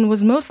well and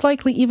was most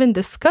likely even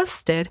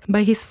disgusted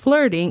by his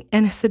flirting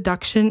and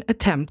seduction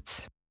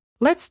attempts.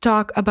 Let's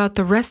talk about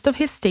the rest of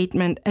his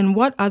statement and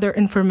what other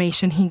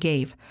information he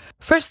gave.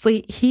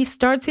 Firstly, he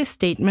starts his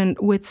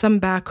statement with some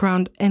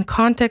background and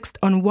context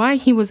on why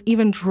he was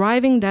even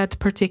driving that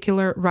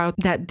particular route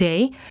that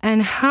day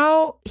and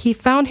how he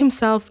found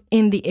himself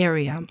in the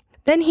area.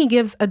 Then he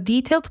gives a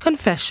detailed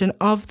confession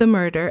of the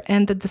murder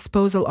and the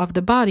disposal of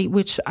the body,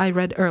 which I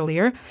read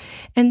earlier,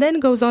 and then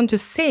goes on to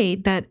say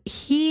that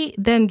he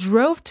then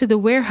drove to the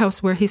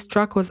warehouse where his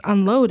truck was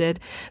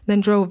unloaded,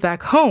 then drove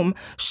back home,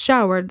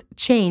 showered,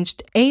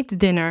 changed, ate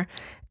dinner,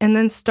 and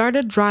then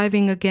started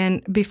driving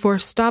again before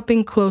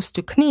stopping close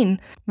to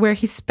Knin, where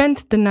he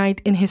spent the night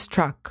in his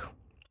truck.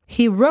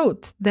 He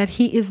wrote that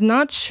he is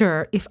not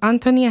sure if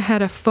Antonia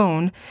had a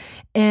phone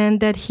and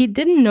that he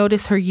didn't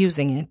notice her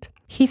using it.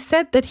 He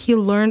said that he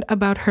learned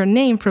about her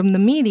name from the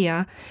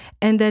media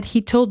and that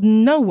he told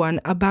no one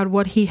about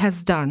what he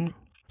has done.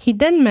 He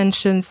then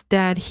mentions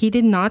that he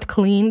did not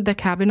clean the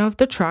cabin of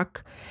the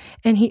truck,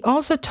 and he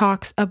also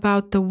talks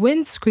about the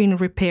windscreen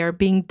repair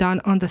being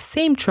done on the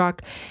same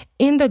truck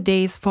in the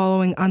days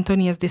following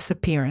Antonia's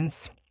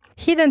disappearance.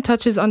 He then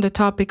touches on the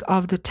topic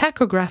of the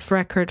tachograph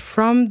record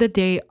from the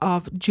day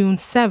of June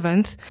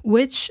 7th,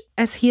 which,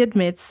 as he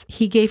admits,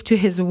 he gave to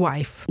his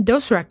wife.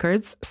 Those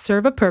records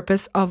serve a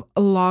purpose of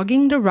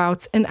logging the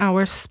routes and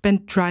hours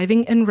spent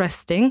driving and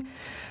resting,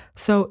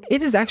 so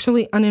it is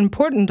actually an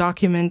important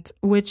document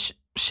which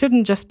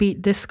shouldn't just be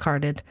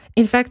discarded.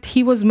 In fact,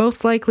 he was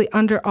most likely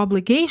under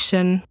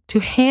obligation to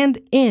hand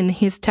in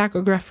his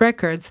tachograph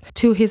records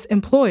to his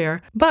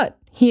employer, but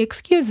he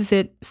excuses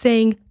it,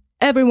 saying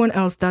everyone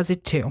else does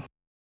it too.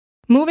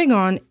 Moving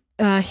on,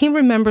 he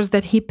remembers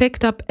that he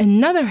picked up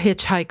another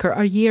hitchhiker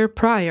a year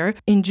prior,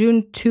 in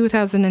June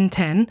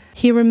 2010.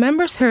 He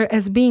remembers her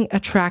as being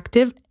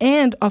attractive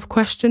and of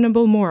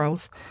questionable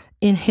morals.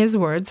 In his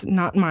words,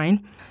 not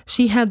mine.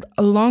 She had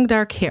long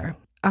dark hair.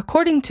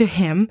 According to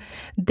him,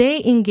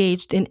 they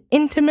engaged in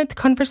intimate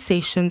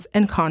conversations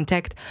and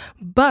contact,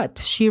 but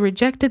she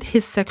rejected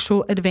his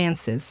sexual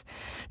advances.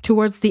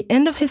 Towards the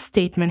end of his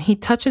statement, he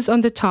touches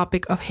on the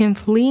topic of him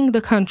fleeing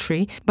the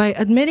country by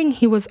admitting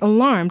he was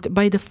alarmed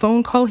by the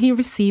phone call he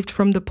received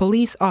from the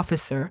police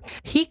officer.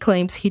 He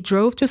claims he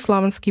drove to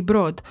Slavonski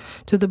Brod,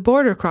 to the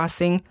border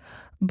crossing,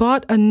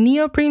 bought a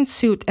neoprene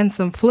suit and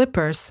some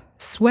flippers,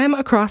 swam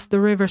across the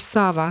river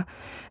Sava,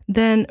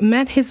 then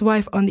met his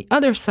wife on the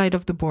other side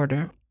of the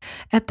border.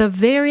 At the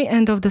very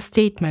end of the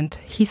statement,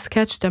 he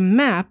sketched a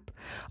map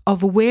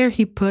of where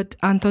he put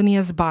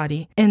Antonia's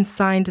body and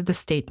signed the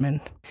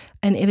statement.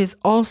 And it is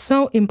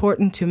also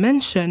important to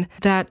mention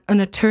that an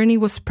attorney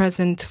was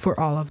present for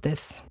all of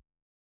this.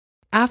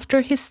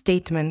 After his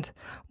statement,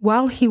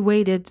 while he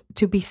waited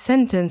to be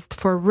sentenced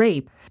for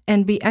rape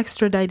and be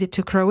extradited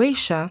to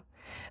Croatia,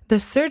 the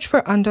search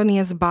for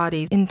Antonia's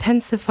body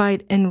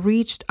intensified and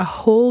reached a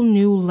whole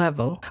new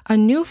level. A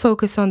new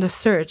focus on the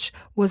search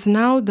was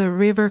now the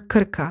river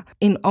Krka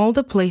in all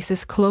the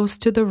places close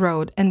to the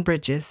road and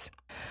bridges.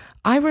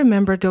 I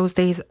remember those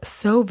days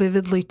so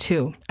vividly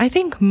too. I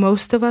think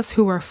most of us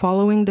who were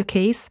following the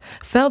case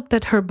felt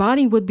that her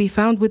body would be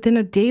found within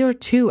a day or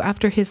two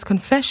after his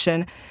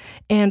confession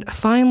and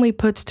finally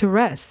put to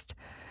rest.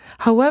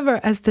 However,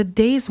 as the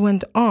days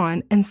went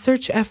on and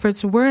search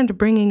efforts weren't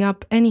bringing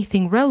up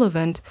anything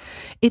relevant,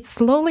 it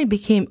slowly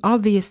became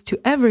obvious to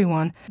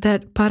everyone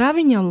that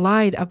Paravinja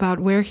lied about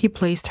where he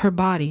placed her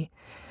body.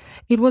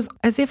 It was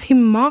as if he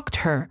mocked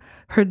her,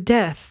 her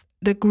death,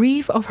 the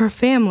grief of her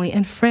family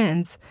and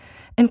friends,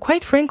 and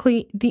quite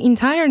frankly, the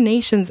entire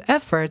nation's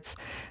efforts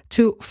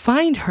to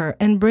find her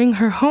and bring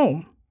her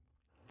home.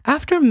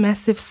 After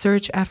massive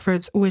search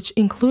efforts, which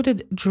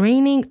included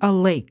draining a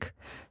lake,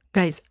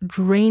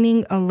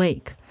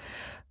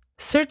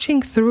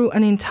 searching through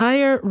an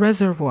entire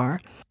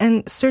reservoir,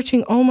 and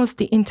searching almost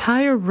the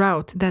entire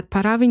route that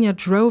Paravinja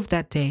drove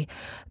that day,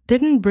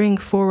 didn't bring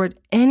forward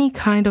any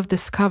kind of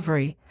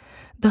discovery.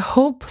 The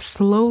hope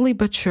slowly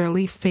but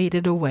surely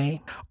faded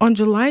away. On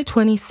July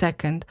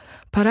 22nd,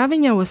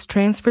 Paravinja was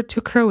transferred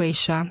to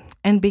Croatia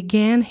and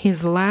began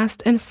his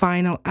last and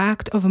final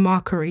act of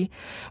mockery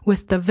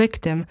with the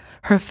victim,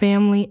 her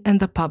family, and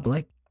the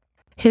public.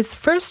 His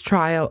first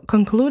trial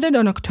concluded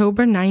on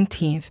October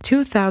 19,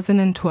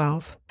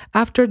 2012,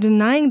 after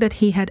denying that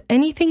he had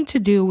anything to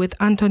do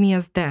with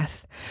Antonia's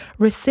death,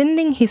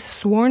 rescinding his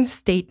sworn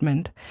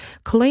statement,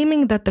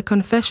 claiming that the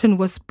confession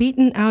was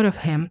beaten out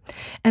of him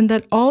and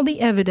that all the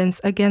evidence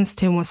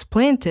against him was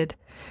planted.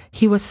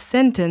 He was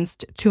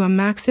sentenced to a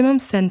maximum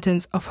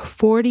sentence of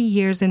 40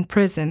 years in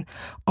prison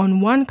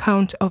on 1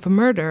 count of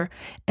murder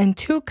and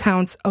 2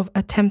 counts of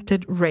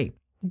attempted rape.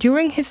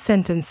 During his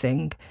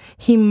sentencing,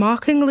 he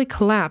mockingly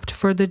clapped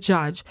for the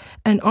judge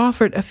and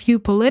offered a few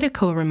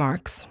political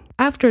remarks.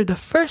 After the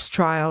first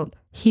trial,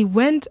 he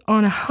went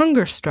on a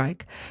hunger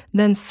strike,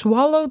 then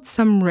swallowed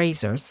some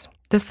razors.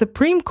 The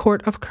Supreme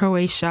Court of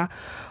Croatia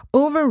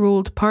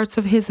overruled parts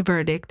of his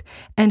verdict,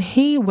 and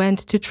he went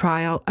to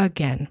trial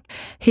again.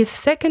 His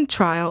second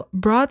trial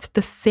brought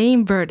the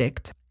same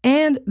verdict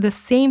and the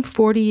same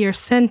 40-year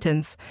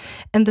sentence,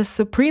 and the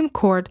Supreme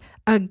Court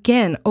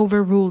again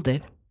overruled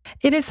it.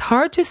 It is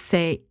hard to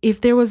say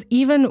if there was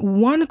even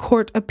one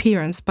court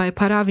appearance by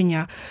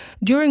Paravinja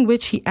during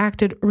which he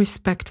acted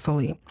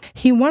respectfully.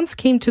 He once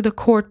came to the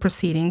court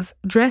proceedings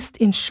dressed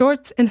in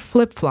shorts and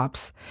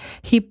flip-flops.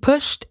 He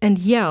pushed and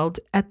yelled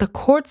at the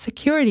court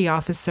security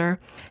officer.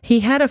 He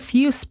had a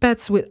few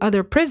spats with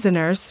other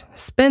prisoners,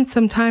 spent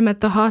some time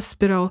at the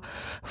hospital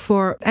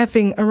for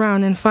effing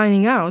around and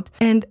finding out,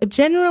 and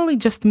generally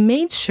just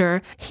made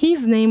sure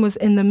his name was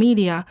in the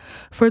media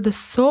for the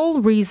sole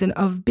reason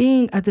of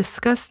being a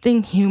disgusting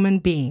human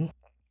being.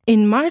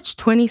 In March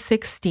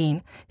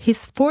 2016,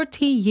 his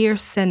 40-year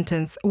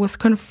sentence was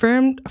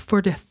confirmed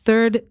for the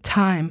 3rd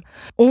time,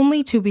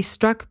 only to be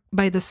struck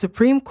by the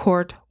Supreme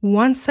Court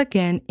once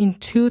again in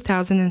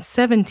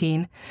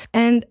 2017,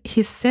 and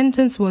his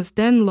sentence was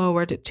then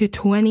lowered to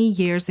 20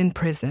 years in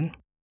prison.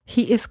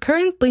 He is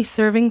currently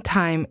serving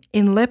time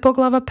in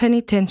Lepoglava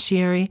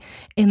Penitentiary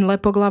in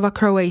Lepoglava,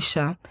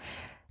 Croatia.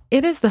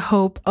 It is the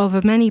hope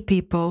of many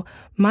people,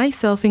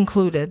 myself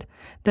included,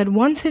 that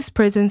once his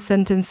prison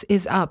sentence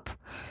is up,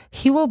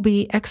 he will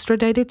be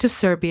extradited to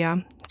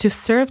Serbia to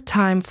serve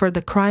time for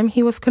the crime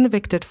he was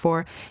convicted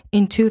for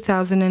in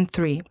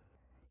 2003.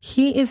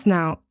 He is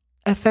now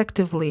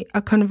effectively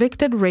a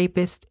convicted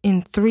rapist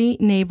in 3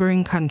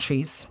 neighboring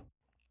countries.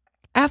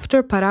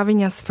 After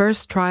Paravinja's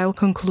first trial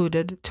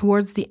concluded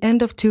towards the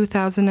end of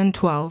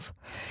 2012,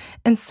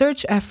 and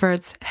search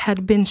efforts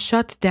had been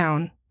shut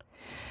down,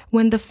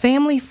 when the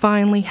family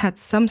finally had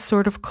some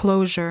sort of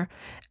closure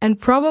and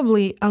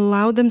probably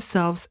allowed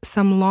themselves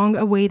some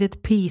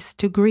long-awaited peace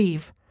to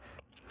grieve,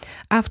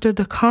 after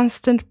the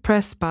constant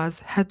press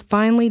buzz had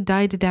finally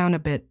died down a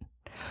bit,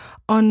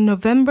 on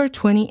November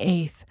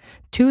 28,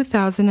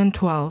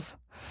 2012,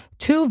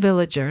 2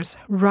 villagers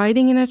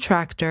riding in a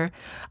tractor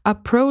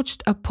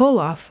approached a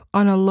pull-off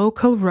on a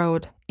local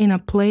road in a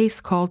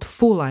place called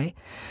Fulaj,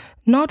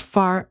 not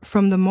far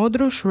from the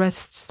Modruš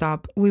rest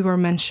stop we were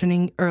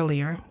mentioning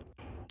earlier.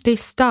 They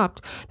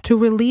stopped to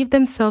relieve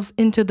themselves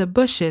into the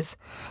bushes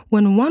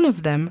when one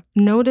of them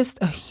noticed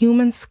a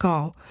human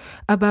skull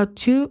about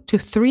 2 to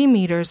 3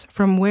 meters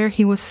from where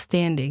he was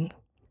standing.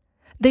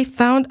 They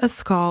found a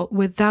skull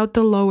without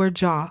the lower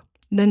jaw,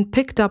 then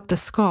picked up the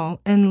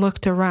skull and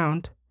looked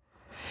around.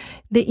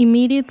 They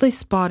immediately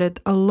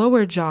spotted a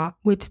lower jaw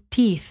with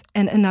teeth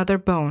and another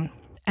bone.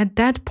 At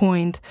that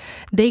point,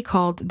 they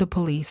called the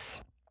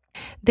police.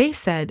 They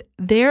said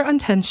their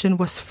attention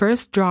was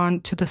first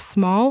drawn to the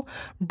small,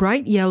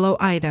 bright yellow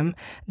item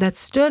that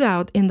stood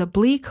out in the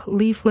bleak,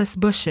 leafless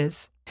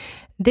bushes.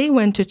 They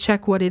went to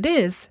check what it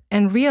is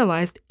and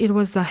realized it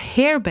was a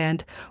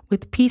hairband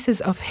with pieces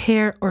of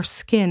hair or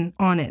skin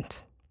on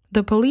it.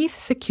 The police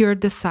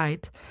secured the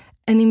site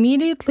and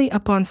immediately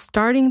upon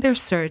starting their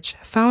search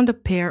found a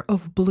pair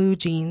of blue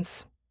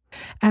jeans.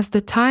 As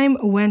the time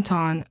went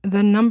on,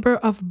 the number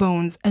of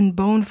bones and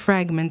bone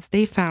fragments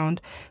they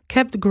found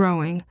kept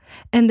growing,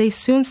 and they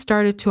soon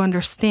started to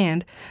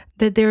understand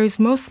that there is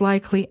most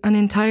likely an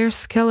entire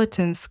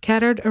skeleton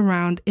scattered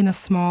around in a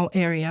small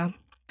area.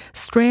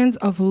 Strands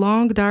of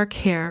long dark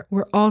hair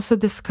were also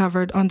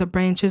discovered on the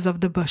branches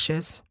of the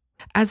bushes.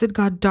 As it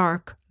got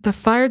dark, the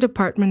fire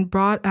department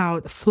brought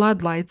out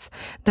floodlights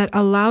that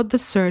allowed the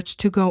search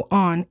to go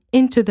on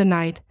into the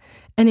night,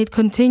 and it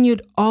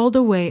continued all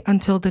the way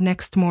until the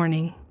next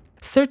morning.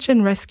 Search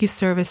and rescue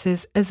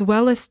services, as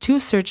well as 2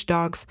 search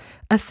dogs,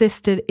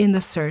 assisted in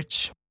the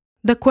search.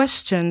 The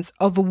questions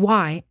of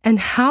why and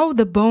how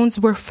the bones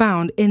were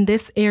found in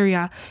this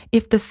area,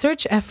 if the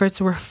search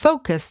efforts were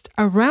focused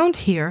around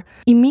here,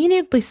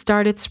 immediately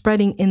started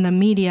spreading in the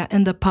media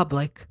and the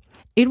public.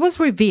 It was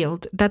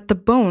revealed that the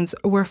bones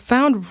were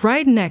found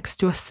right next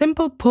to a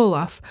simple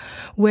pull-off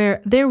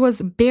where there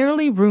was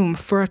barely room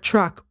for a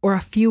truck or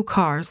a few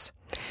cars.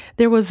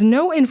 There was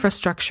no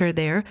infrastructure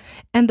there,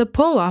 and the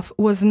pull-off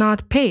was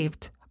not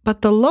paved,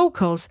 but the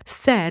locals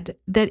said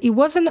that it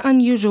wasn't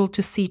unusual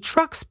to see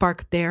trucks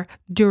parked there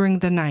during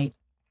the night.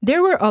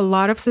 There were a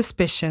lot of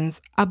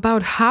suspicions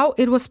about how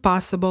it was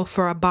possible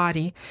for a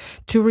body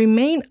to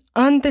remain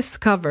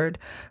undiscovered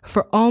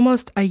for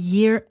almost a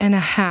year and a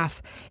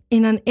half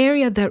in an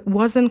area that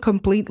wasn't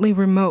completely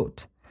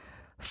remote.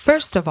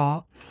 First of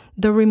all,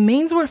 The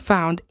remains were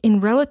found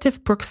in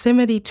relative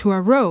proximity to a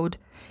road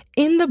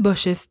in the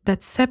bushes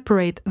that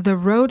separate the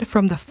road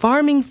from the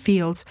farming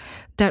fields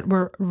that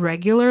were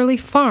regularly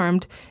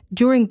farmed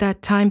during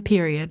that time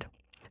period.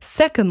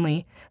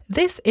 Secondly,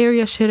 this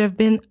area should have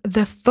been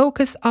the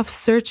focus of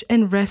search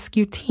and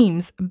rescue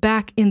teams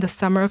back in the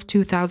summer of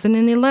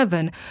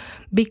 2011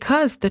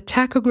 because the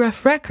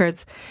tachograph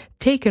records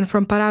taken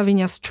from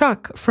Paravinha's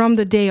truck from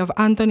the day of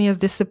Antonia's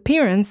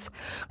disappearance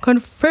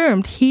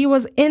confirmed he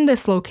was in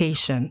this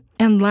location.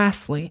 And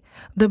lastly,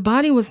 the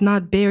body was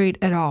not buried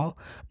at all,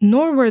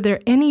 nor were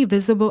there any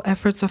visible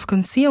efforts of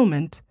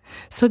concealment.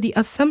 So the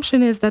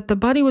assumption is that the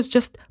body was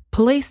just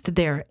placed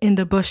there in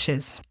the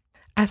bushes.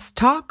 As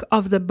talk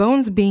of the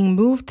bones being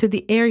moved to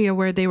the area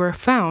where they were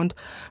found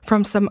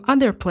from some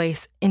other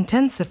place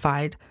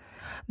intensified,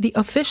 the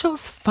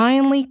officials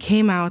finally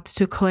came out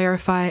to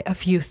clarify a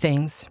few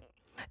things.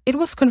 It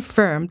was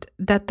confirmed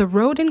that the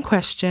road in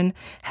question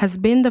has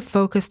been the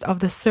focus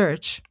of the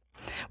search,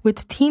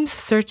 with teams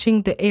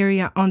searching the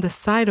area on the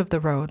side of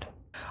the road.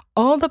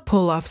 All the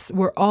pull-offs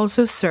were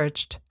also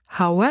searched.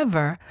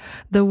 However,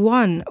 the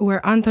one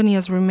where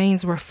Antonia's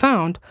remains were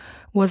found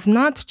was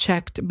not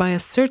checked by a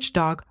search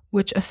dog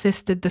which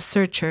assisted the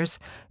searchers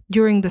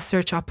during the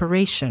search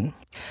operation.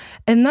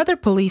 Another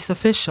police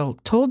official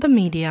told the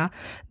media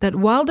that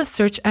while the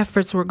search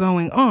efforts were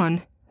going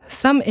on,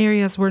 some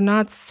areas were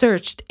not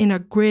searched in a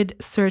grid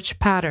search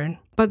pattern,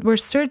 but were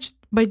searched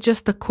by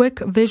just a quick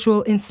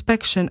visual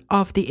inspection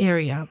of the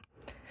area.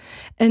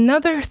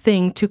 Another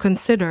thing to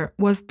consider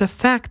was the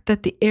fact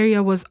that the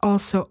area was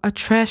also a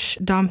trash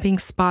dumping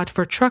spot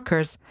for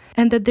truckers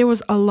and that there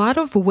was a lot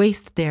of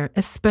waste there,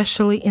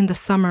 especially in the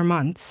summer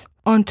months.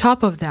 On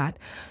top of that,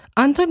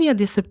 Antonia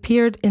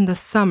disappeared in the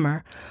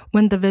summer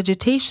when the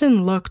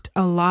vegetation looked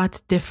a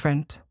lot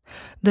different.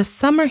 The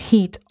summer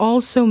heat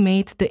also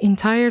made the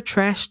entire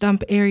trash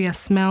dump area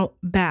smell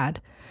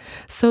bad,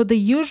 so the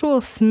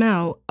usual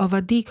smell of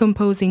a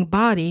decomposing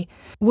body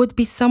would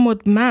be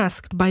somewhat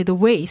masked by the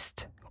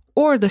waste,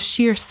 or the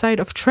sheer sight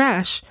of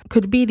trash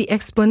could be the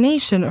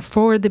explanation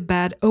for the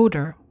bad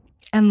odor.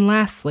 And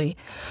lastly,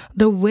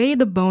 the way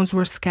the bones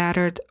were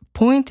scattered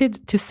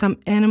pointed to some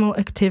animal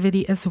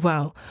activity as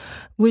well,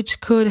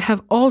 which could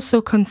have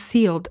also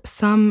concealed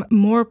some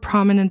more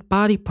prominent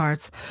body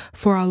parts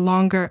for a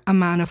longer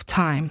amount of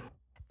time.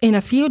 In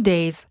a few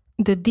days,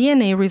 the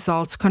DNA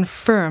results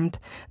confirmed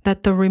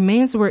that the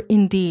remains were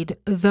indeed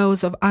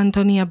those of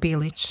Antonia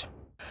Bilić.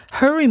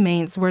 Her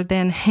remains were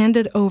then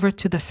handed over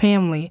to the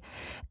family,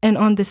 and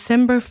on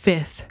December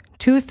 5th,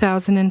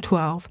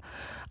 2012,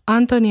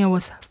 Antonia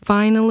was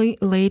finally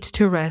laid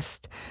to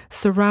rest,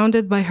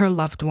 surrounded by her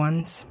loved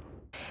ones.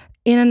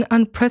 In an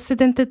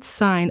unprecedented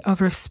sign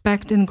of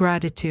respect and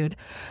gratitude,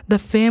 the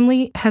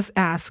family has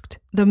asked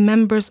the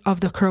members of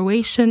the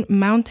Croatian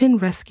Mountain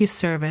Rescue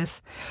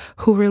Service,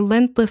 who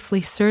relentlessly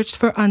searched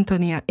for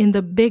Antonia in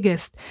the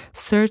biggest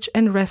search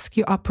and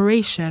rescue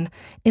operation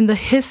in the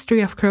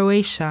history of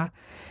Croatia,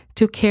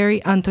 to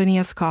carry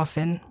Antonia's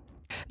coffin.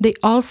 They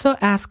also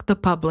asked the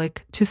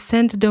public to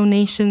send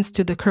donations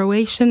to the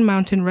Croatian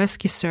Mountain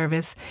Rescue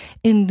Service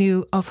in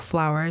lieu of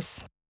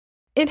flowers.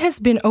 It has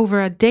been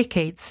over a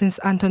decade since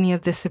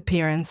Antonia's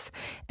disappearance,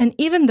 and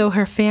even though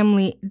her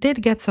family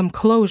did get some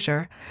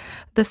closure,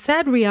 the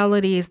sad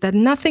reality is that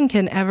nothing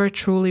can ever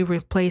truly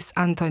replace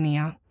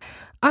Antonia.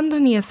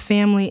 Antonia's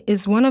family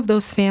is one of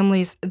those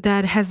families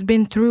that has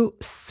been through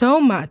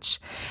so much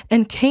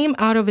and came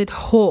out of it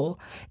whole,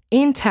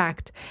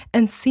 intact,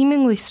 and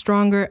seemingly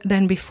stronger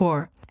than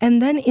before.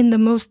 And then in the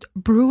most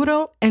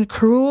brutal and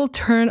cruel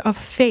turn of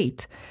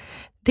fate,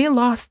 they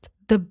lost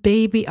the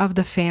baby of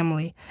the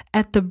family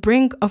at the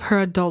brink of her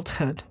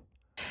adulthood.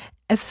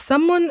 As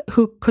someone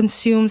who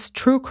consumes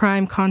true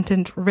crime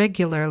content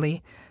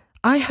regularly,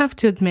 I have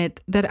to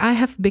admit that I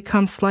have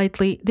become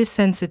slightly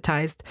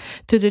desensitized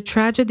to the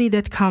tragedy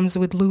that comes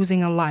with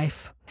losing a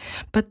life.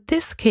 But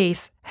this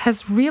case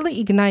has really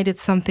ignited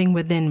something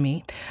within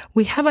me.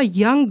 We have a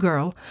young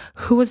girl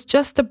who was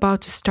just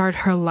about to start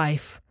her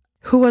life,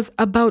 who was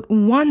about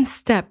one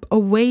step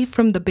away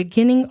from the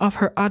beginning of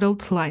her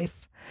adult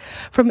life,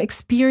 from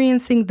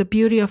experiencing the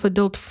beauty of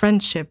adult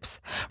friendships,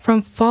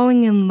 from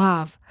falling in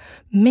love,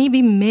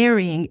 maybe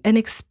marrying and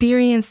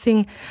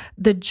experiencing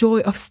the joy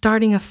of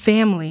starting a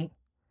family.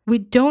 We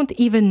don't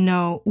even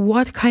know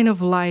what kind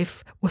of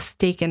life was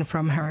taken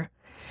from her.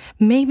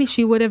 Maybe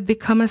she would have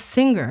become a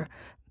singer,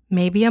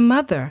 maybe a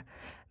mother.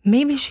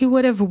 Maybe she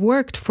would have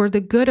worked for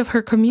the good of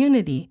her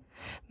community.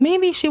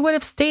 Maybe she would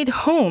have stayed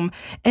home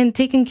and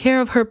taken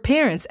care of her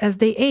parents as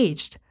they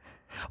aged.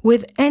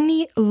 With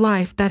any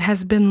life that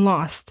has been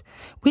lost,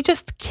 we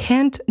just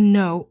can't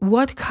know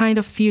what kind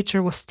of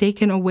future was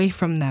taken away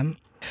from them.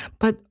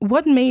 But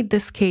what made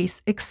this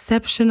case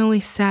exceptionally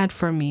sad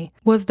for me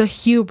was the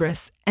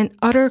hubris and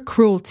utter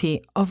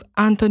cruelty of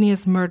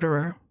Antonia's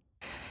murderer.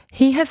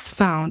 He has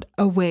found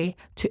a way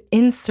to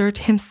insert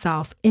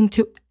himself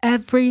into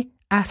every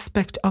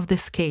aspect of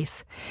this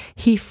case.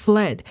 He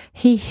fled,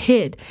 he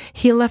hid,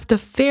 he left a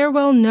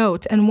farewell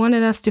note and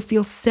wanted us to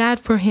feel sad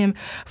for him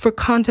for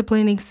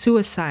contemplating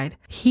suicide.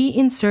 He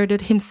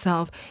inserted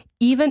himself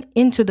even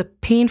into the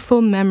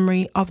painful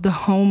memory of the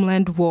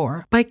Homeland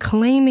War by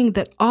claiming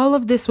that all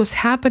of this was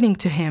happening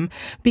to him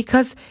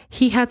because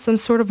he had some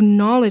sort of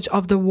knowledge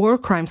of the war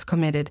crimes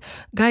committed.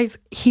 Guys,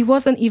 he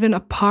wasn't even a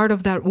part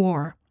of that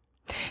war.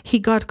 He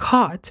got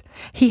caught.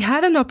 He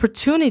had an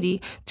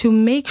opportunity to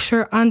make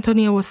sure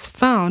Antonia was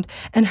found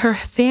and her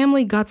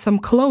family got some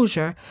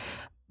closure,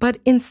 but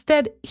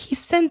instead he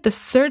sent the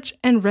search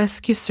and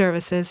rescue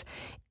services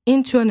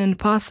into an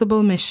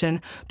impossible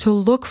mission to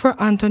look for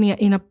Antonia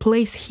in a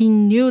place he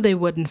knew they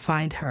wouldn't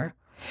find her.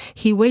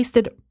 He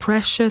wasted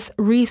precious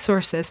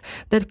resources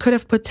that could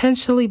have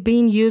potentially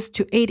been used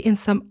to aid in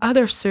some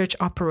other search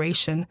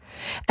operation.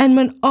 And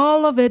when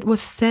all of it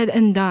was said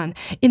and done,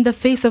 in the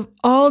face of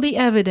all the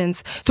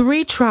evidence,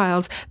 3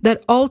 trials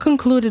that all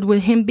concluded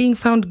with him being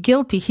found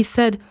guilty, he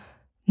said,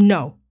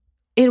 "No,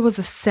 it was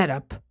a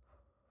setup."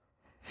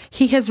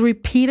 He has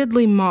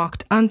repeatedly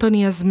mocked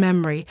Antonia's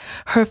memory,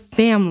 her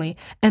family,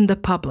 and the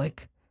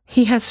public.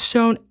 He has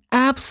shown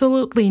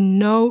absolutely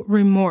no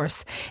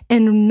remorse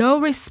and no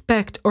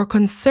respect or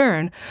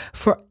concern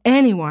for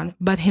anyone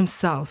but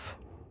himself.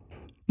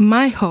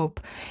 My hope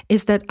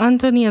is that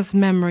Antonia's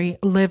memory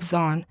lives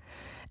on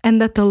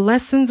and that the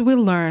lessons we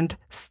learned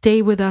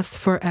stay with us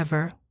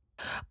forever.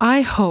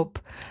 I hope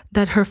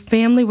that her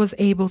family was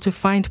able to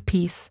find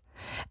peace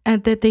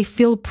and that they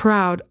feel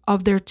proud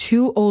of their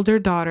 2 older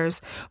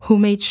daughters who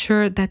made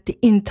sure that the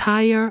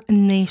entire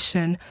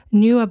nation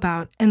knew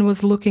about and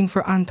was looking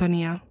for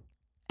Antonia.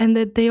 And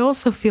that they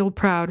also feel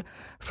proud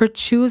for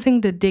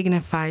choosing the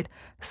dignified,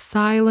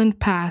 silent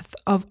path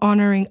of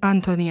honoring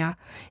Antonia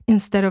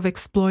instead of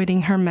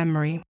exploiting her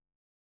memory.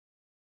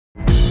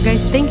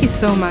 Guys, thank you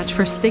so much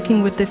for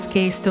sticking with this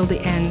case till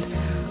the end.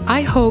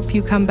 I hope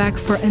you come back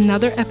for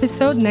another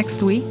episode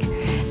next week.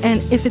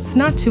 And if it's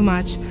not too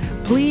much,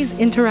 please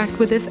interact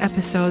with this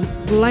episode,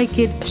 like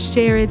it,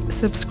 share it,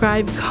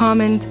 subscribe,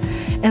 comment,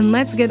 and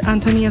let's get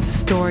Antonia's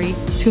story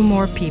to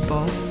more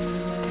people.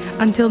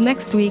 Until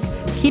next week,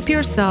 keep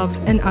yourselves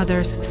and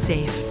others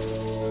safe.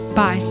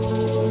 Bye.